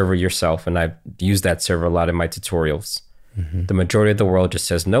the server yourself. And I've used that server a lot in my tutorials. The majority of the world just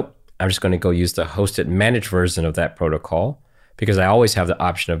says, nope, I'm just going to go use the hosted managed version of that protocol, because I always have the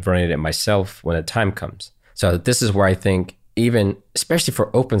option of running it myself when the time comes. So this is where I think even especially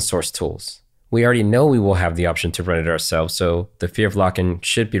for open source tools, we already know we will have the option to run it ourselves. So the fear of lock-in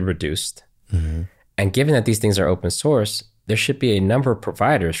should be reduced. Mm-hmm. And given that these things are open source, there should be a number of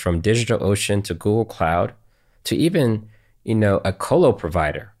providers from DigitalOcean to Google Cloud to even, a colo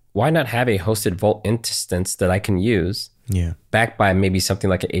provider. Why not have a hosted Vault instance that I can use, backed by maybe something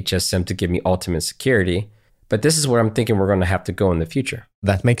like an HSM to give me ultimate security? But this is where I'm thinking we're going to have to go in the future.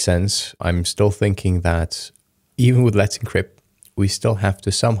 That makes sense. I'm still thinking that even with Let's Encrypt, we still have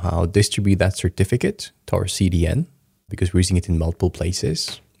to somehow distribute that certificate to our CDN because we're using it in multiple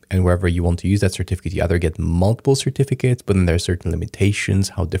places. And wherever you want to use that certificate, you either get multiple certificates, but then there are certain limitations,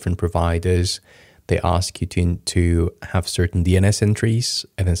 how different providers, they ask you to have certain DNS entries,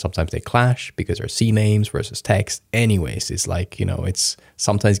 and then sometimes they clash because they're CNAMEs versus text. Anyways, it's like, it's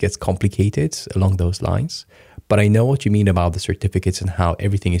sometimes gets complicated along those lines. But I know what you mean about the certificates and how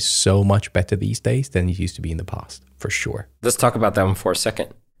everything is so much better these days than it used to be in the past, for sure. Let's talk about that one for a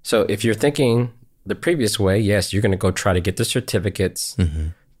second. So if you're thinking the previous way, yes, you're going to go try to get the certificates,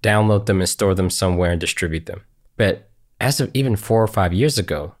 download them and store them somewhere and distribute them. But as of even 4 or 5 years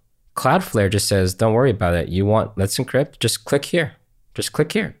ago, Cloudflare just says, don't worry about it. You want Let's Encrypt? Just click here. Just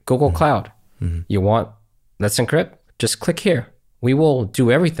click here. Google Cloud. You want Let's Encrypt? Just click here. We will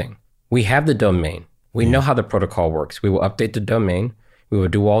do everything. We have the domain. We know how the protocol works. We will update the domain. We will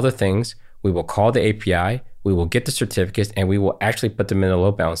do all the things. We will call the API. We will get the certificates, and we will actually put them in a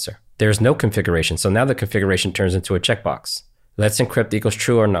load balancer. There's no configuration. So now the configuration turns into a checkbox. Let's Encrypt equals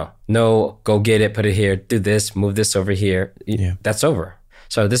true or no? No, go get it, put it here, do this, move this over here. That's over.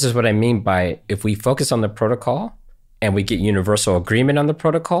 So this is what I mean by if we focus on the protocol and we get universal agreement on the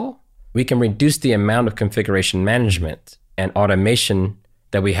protocol, we can reduce the amount of configuration management and automation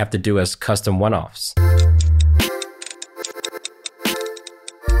that we have to do as custom one-offs.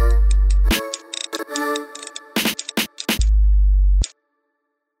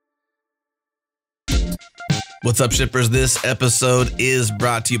 What's up, shippers? This episode is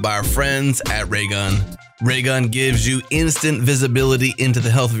brought to you by our friends at Raygun. Raygun gives you instant visibility into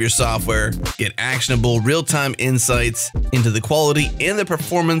the health of your software. Get actionable real-time insights into the quality and the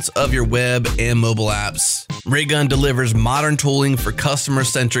performance of your web and mobile apps. Raygun delivers modern tooling for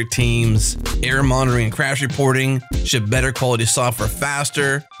customer-centric teams, error monitoring and crash reporting, ship better quality software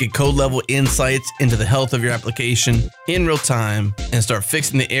faster, get code-level insights into the health of your application in real time, and start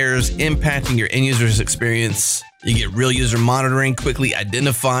fixing the errors impacting your end user's experience. You get real user monitoring, quickly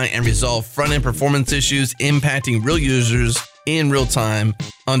identify and resolve front-end performance issues impacting real users in real time,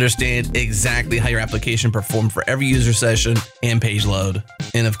 understand exactly how your application performed for every user session and page load.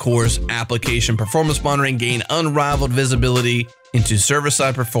 And of course, application performance monitoring gain unrivaled visibility into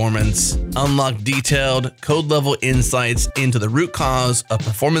server-side performance, unlock detailed code-level insights into the root cause of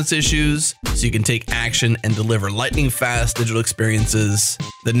performance issues so you can take action and deliver lightning-fast digital experiences.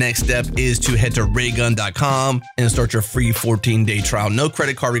 The next step is to head to raygun.com and start your free 14-day trial, no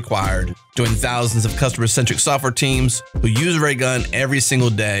credit card required. Join thousands of customer-centric software teams who use Raygun every single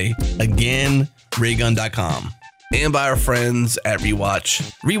day. Again, raygun.com. And by our friends at Rewatch.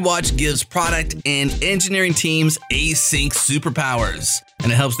 Rewatch gives product and engineering teams async superpowers,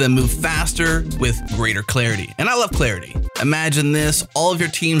 and it helps them move faster with greater clarity. And I love clarity. Imagine this, all of your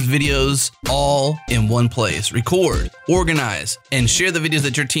team's videos all in one place. Record, organize, and share the videos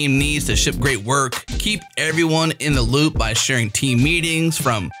that your team needs to ship great work. Keep everyone in the loop by sharing team meetings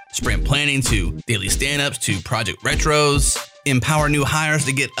from sprint planning to daily stand-ups to project retros. Empower new hires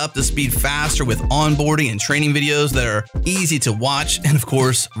to get up to speed faster with onboarding and training videos that are easy to watch, and of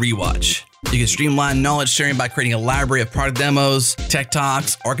course, Rewatch. You can streamline knowledge sharing by creating a library of product demos, tech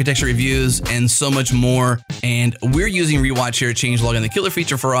talks, architecture reviews, and so much more. And we're using Rewatch here at Changelog, and the killer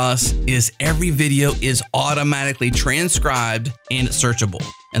feature for us is every video is automatically transcribed and searchable.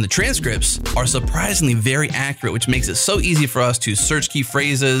 And the transcripts are surprisingly very accurate, which makes it so easy for us to search key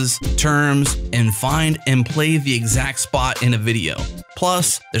phrases, terms, and find and play the exact spot in a video.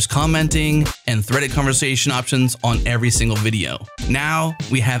 Plus, there's commenting and threaded conversation options on every single video. Now,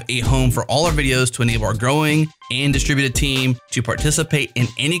 we have a home for all our videos to enable our growing and distributed team to participate in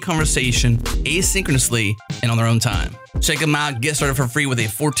any conversation asynchronously and on their own time. Check them out. Get started for free with a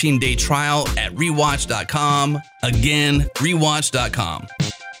 14-day trial at rewatch.com. Again, rewatch.com.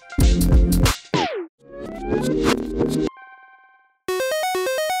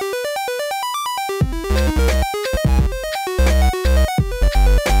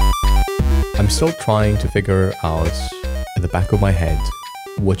 I'm still trying to figure out at the back of my head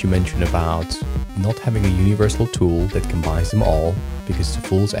what you mentioned about not having a universal tool that combines them all because it's a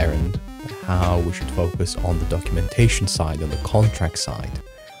fool's errand, but how we should focus on the documentation side, on the contract side,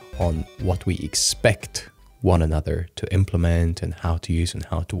 on what we expect one another to implement and how to use and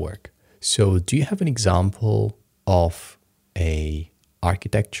how to work. So do you have an example of a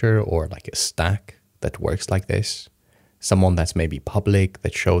architecture or like a stack that works like this? Someone that's maybe public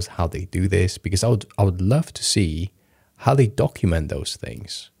that shows how they do this? Because I would love to see how they document those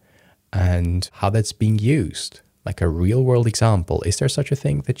things and how that's being used. Like a real world example. Is there such a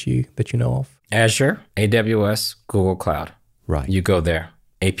thing that you know of? Azure, AWS, Google Cloud. Right. You go there.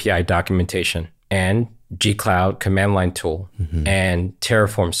 API documentation and G-Cloud command line tool and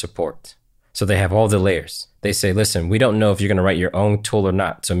Terraform support. So they have all the layers. They say, listen, we don't know if you're going to write your own tool or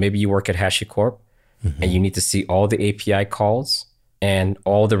not. So maybe you work at HashiCorp and you need to see all the API calls and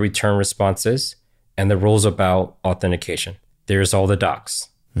all the return responses and the rules about authentication. There's all the docs.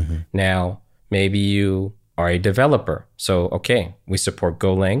 Now, maybe you are a developer. So, okay, we support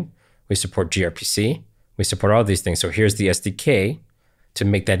Golang, we support gRPC, we support all these things. So here's the SDK to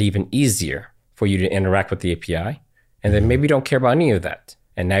make that even easier for you to interact with the API. And then maybe you don't care about any of that.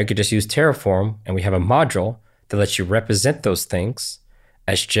 And now you could just use Terraform, and we have a module that lets you represent those things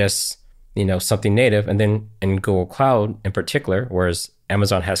as just, something native. And then in Google Cloud in particular, whereas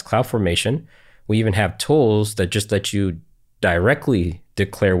Amazon has CloudFormation, we even have tools that just let you directly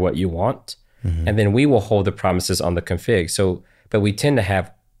declare what you want. And then we will hold the promises on the config. So, but we tend to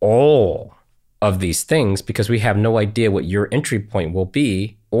have all of these things because we have no idea what your entry point will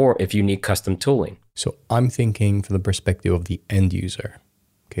be or if you need custom tooling. So I'm thinking from the perspective of the end user.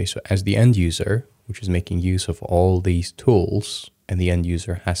 Okay, so as the end user, which is making use of all these tools, and the end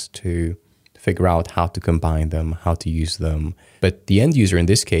user has to figure out how to combine them, how to use them. But the end user in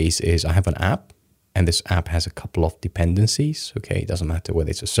this case is, I have an app, and this app has a couple of dependencies. Okay, it doesn't matter whether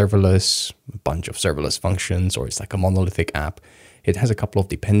it's a bunch of serverless functions, or it's like a monolithic app. It has a couple of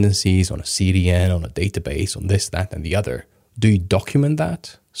dependencies on a CDN, on a database, on this, that, and the other. Do you document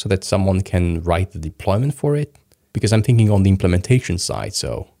that so that someone can write the deployment for it? Because I'm thinking on the implementation side.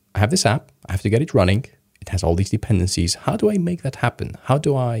 So I have this app, I have to get it running. It has all these dependencies. How do I make that happen? How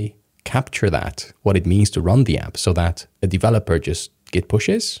do I capture that, what it means to run the app, so that a developer just git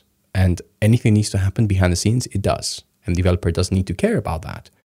pushes and anything needs to happen behind the scenes, it does. And the developer doesn't need to care about that,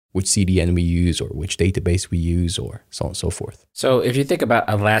 which CDN we use or which database we use or so on and so forth. So if you think about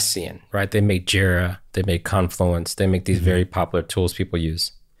Atlassian, right? They make Jira, they make Confluence, they make these very popular tools people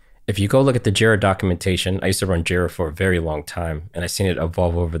use. If you go look at the Jira documentation, I used to run Jira for a very long time, and I've seen it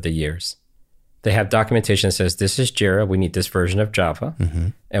evolve over the years. They have documentation that says, this is Jira, we need this version of Java,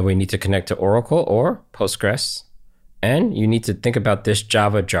 and we need to connect to Oracle or Postgres. And you need to think about this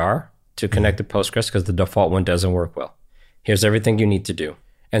Java jar to connect to Postgres because the default one doesn't work well. Here's everything you need to do.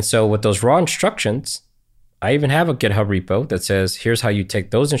 And so with those raw instructions, I even have a GitHub repo that says, here's how you take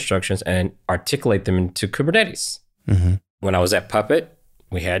those instructions and articulate them into Kubernetes. When I was at Puppet,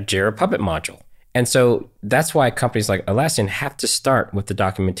 we had Jira Puppet module. And so that's why companies like Atlassian have to start with the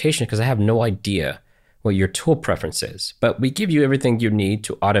documentation, because I have no idea what your tool preference is. But we give you everything you need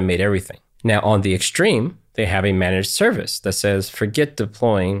to automate everything. Now, on the extreme, they have a managed service that says, forget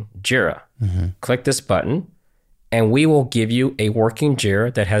deploying Jira. Click this button, and we will give you a working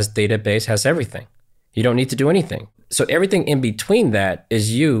Jira that has database, has everything. You don't need to do anything. So everything in between that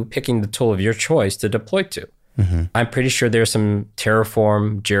is you picking the tool of your choice to deploy to. I'm pretty sure there's some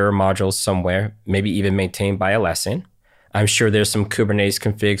Terraform Jira modules somewhere, maybe even maintained by Atlassian. I'm sure there's some Kubernetes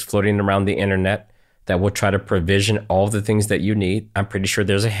configs floating around the internet that will try to provision all the things that you need. I'm pretty sure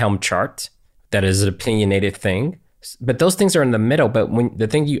there's a Helm chart that is an opinionated thing. But those things are in the middle. But when the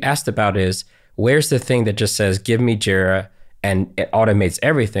thing you asked about is, where's the thing that just says, give me Jira and it automates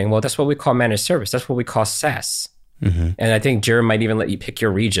everything? Well, that's what we call managed service. That's what we call SaaS. And I think Jira might even let you pick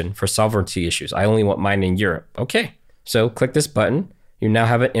your region for sovereignty issues. I only want mine in Europe. Okay, so click this button. You now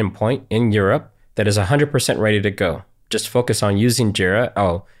have an endpoint in Europe that is 100% ready to go. Just focus on using Jira.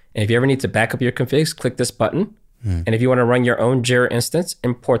 Oh, and if you ever need to back up your configs, click this button. And if you want to run your own Jira instance,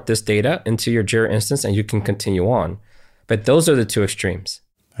 import this data into your Jira instance and you can continue on. But those are the two extremes.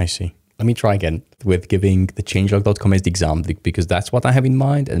 I see. Let me try again with giving the changelog.com as the example, because that's what I have in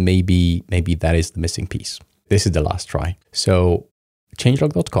mind, and maybe that is the missing piece. This is the last try. So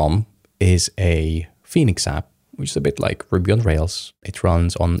changelog.com is a Phoenix app, which is a bit like Ruby on Rails. It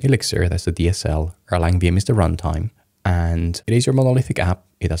runs on Elixir, that's the DSL. Erlang VM is the runtime. And it is your monolithic app.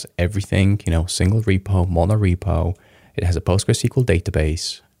 It does everything, single repo, mono repo. It has a PostgreSQL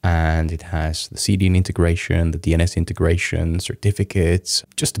database, and it has the CDN integration, the DNS integration, certificates,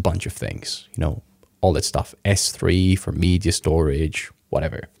 just a bunch of things, all that stuff. S3 for media storage,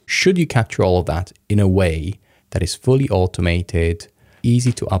 whatever. Should you capture all of that in a way that is fully automated,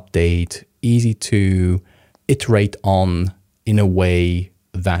 easy to update, easy to iterate on in a way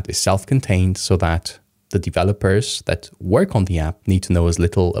that is self-contained, so that the developers that work on the app need to know as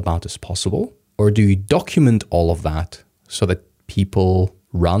little about as possible? Or do you document all of that so that people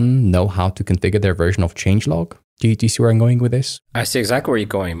know how to configure their version of changelog? Do you see where I'm going with this? I see exactly where you're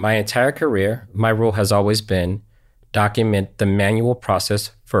going. My entire career, my rule has always been document the manual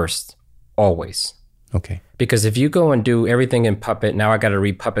process first, always. Okay. Because if you go and do everything in Puppet, now I got to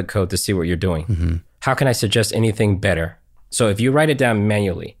read Puppet code to see what you're doing. Mm-hmm. How can I suggest anything better? So if you write it down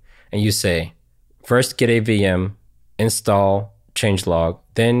manually and you say, first get a VM, install changelog,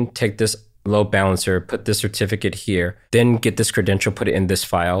 then take this load balancer, put this certificate here, then get this credential, put it in this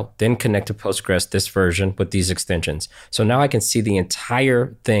file, then connect to Postgres, this version with these extensions. So now I can see the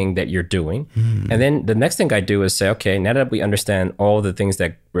entire thing that you're doing. And then the next thing I do is say, okay, now that we understand all the things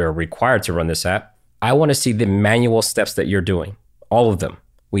that are required to run this app, I want to see the manual steps that you're doing, all of them.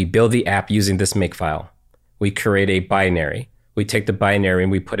 We build the app using this makefile. We create a binary. We take the binary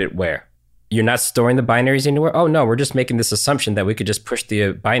and we put it where? You're not storing the binaries anywhere? Oh, no, we're just making this assumption that we could just push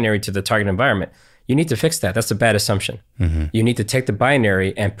the binary to the target environment. You need to fix that. That's a bad assumption. Mm-hmm. You need to take the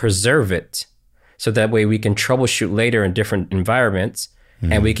binary and preserve it so that way we can troubleshoot later in different environments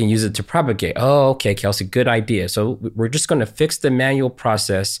and we can use it to propagate. Oh, okay, Kelsey, good idea. So we're just going to fix the manual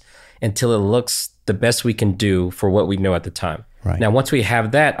process until it looks the best we can do for what we know at the time. Right. Now, once we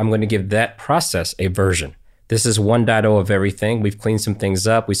have that, I'm going to give that process a version. This is 1.0 of everything. We've cleaned some things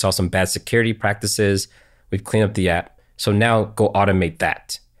up. We saw some bad security practices. We've cleaned up the app. So now go automate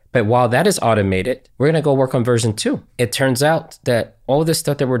that. But while that is automated, we're going to go work on version 2. It turns out that all this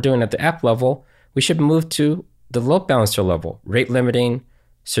stuff that we're doing at the app level, we should move to the load balancer level, rate limiting,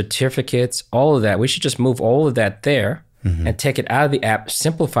 certificates, all of that. We should just move all of that there and take it out of the app,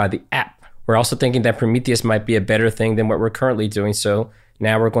 simplify the app. We're also thinking that Prometheus might be a better thing than what we're currently doing. So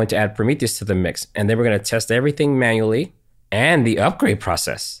now we're going to add Prometheus to the mix, and then we're going to test everything manually and the upgrade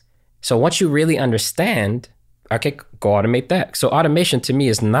process. So once you really understand, okay, go automate that. So automation to me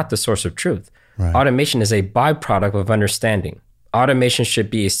is not the source of truth. Right. Automation is a byproduct of understanding. Automation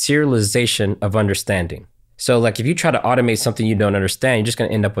should be a serialization of understanding. So like if you try to automate something you don't understand, you're just going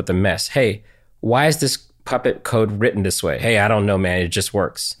to end up with a mess. Hey, why is this Puppet code written this way? Hey, I don't know, man. It just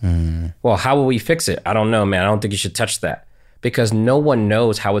works. Well, how will we fix it? I don't know, man. I don't think you should touch that. Because no one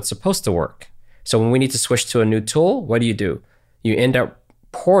knows how it's supposed to work. So when we need to switch to a new tool, what do? You end up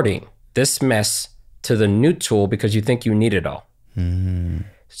porting this mess to the new tool because you think you need it all.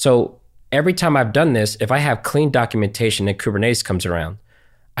 So every time I've done this, if I have clean documentation and Kubernetes comes around,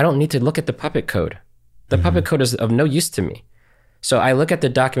 I don't need to look at the Puppet code. The Puppet code is of no use to me. So I look at the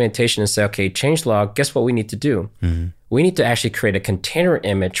documentation and say, okay, changelog, guess what we need to do? We need to actually create a container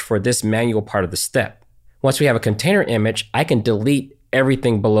image for this manual part of the step. Once we have a container image, I can delete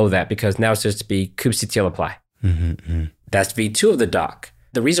everything below that because now it's just to be kubectl apply. That's V2 of the doc.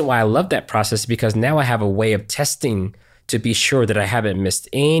 The reason why I love that process is because now I have a way of testing to be sure that I haven't missed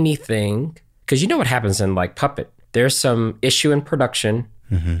anything. Because you know what happens in like Puppet. There's some issue in production.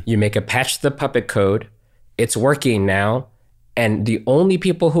 You make a patch to the Puppet code. It's working now. And the only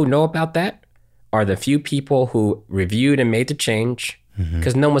people who know about that are the few people who reviewed and made the change.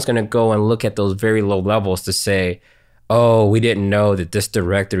 Because no one's going to go and look at those very low levels to say, oh, we didn't know that this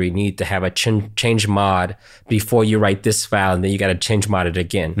directory need to have a change mod before you write this file, and then you got to change mod it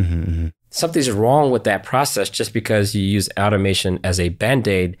again. Something's wrong with that process. Just because you use automation as a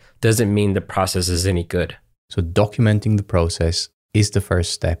band-aid doesn't mean the process is any good. So documenting the process is the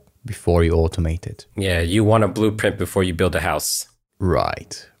first step before you automate it. Yeah, you want a blueprint before you build a house.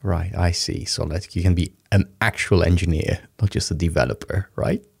 Right. I see. So that you can be an actual engineer, not just a developer,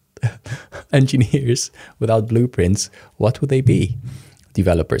 right? Engineers without blueprints, what would they be?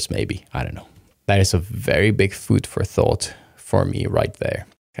 Developers, maybe. I don't know. That is a very big food for thought for me right there.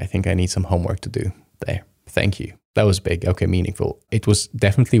 I think I need some homework to do there. Thank you. That was big. Okay, meaningful. It was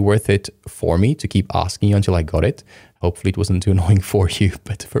definitely worth it for me to keep asking you until I got it. Hopefully it wasn't too annoying for you,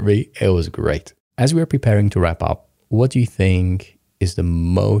 but for me, it was great. As we're preparing to wrap up, what do you think is the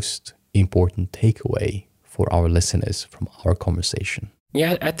most important takeaway for our listeners from our conversation?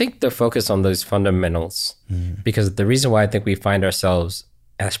 Yeah, I think the focus on those fundamentals, because the reason why I think we find ourselves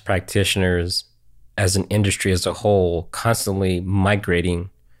as practitioners, as an industry as a whole, constantly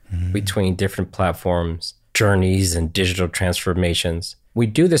migrating between different platforms, journeys, and digital transformations. We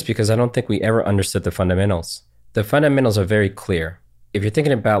do this because I don't think we ever understood the fundamentals. The fundamentals are very clear. If you're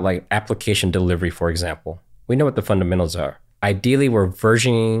thinking about like application delivery, for example, we know what the fundamentals are. Ideally, we're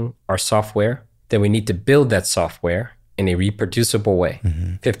versioning our software. Then we need to build that software in a reproducible way.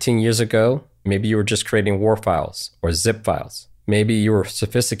 15 years ago, maybe you were just creating WAR files or zip files. Maybe you were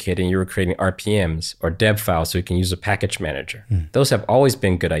sophisticated and you were creating RPMs or dev files so you can use a package manager. Those have always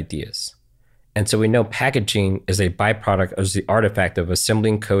been good ideas. And so we know packaging is a byproduct, is the artifact of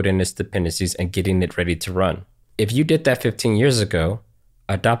assembling code and its dependencies and getting it ready to run. If you did that 15 years ago,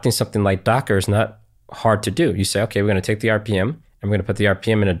 adopting something like Docker is not hard to do. You say, okay, we're going to take the RPM and we're going to put the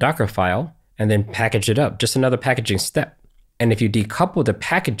RPM in a Docker file and then package it up. Just another packaging step. And if you decouple the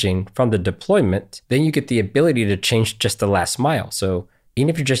packaging from the deployment, then you get the ability to change just the last mile. So even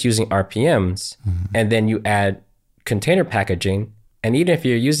if you're just using RPMs and then you add container packaging, and even if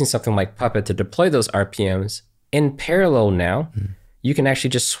you're using something like Puppet to deploy those RPMs, in parallel now, you can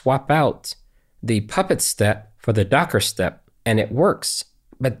actually just swap out the Puppet step for the Docker step, and it works.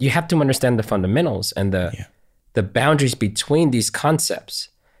 But you have to understand the fundamentals and the boundaries between these concepts.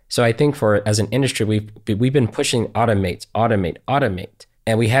 So I think as an industry, we've been pushing automate.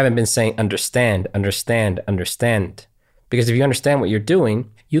 And we haven't been saying understand. Because if you understand what you're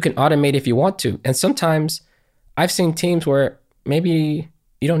doing, you can automate if you want to. And sometimes I've seen teams where maybe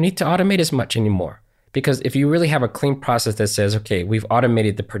you don't need to automate as much anymore. Because if you really have a clean process that says, okay, we've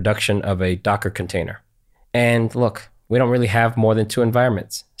automated the production of a Docker container. And look, we don't really have more than 2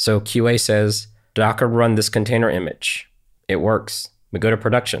 environments. So QA says, Docker run this container image. It works. We go to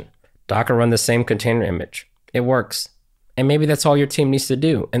production. Docker run the same container image. It works. And maybe that's all your team needs to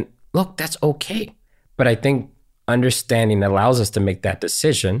do. And look, that's okay. But I think understanding allows us to make that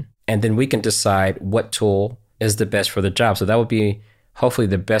decision. And then we can decide what tool is the best for the job. So that would be hopefully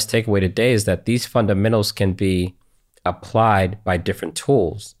the best takeaway today, is that these fundamentals can be applied by different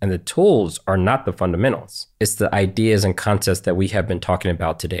tools. And the tools are not the fundamentals. It's the ideas and concepts that we have been talking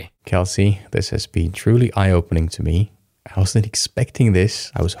about today. Kelsey, this has been truly eye-opening to me. I wasn't expecting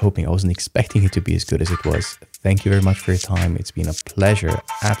this. I wasn't expecting it to be as good as it was. Thank you very much for your time. It's been a pleasure,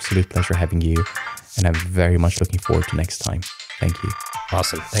 absolute pleasure having you. And I'm very much looking forward to next time. Thank you.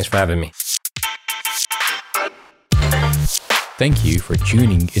 Awesome. Thanks for having me. Thank you for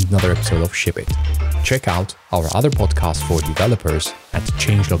tuning in another episode of Ship It. Check out our other podcasts for developers at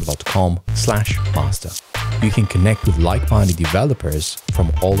changelog.com/master. You can connect with like-minded developers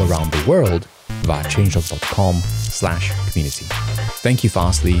from all around the world via changelog.com/community. Thank you,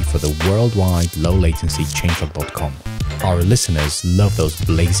 Fastly, for the worldwide low-latency changelog.com. Our listeners love those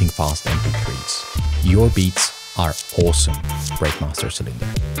blazing fast MP3s. Your beats are awesome, Breakmaster Cylinder.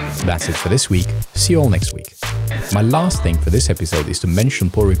 That's it for this week. See you all next week. My last thing for this episode is to mention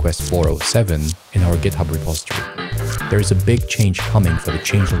pull request 407 in our GitHub repository. There is a big change coming for the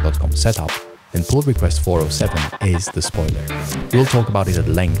changelog.com setup, and pull request 407 is the spoiler. We'll talk about it at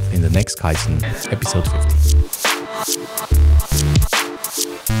length in the next Kaizen, episode 50.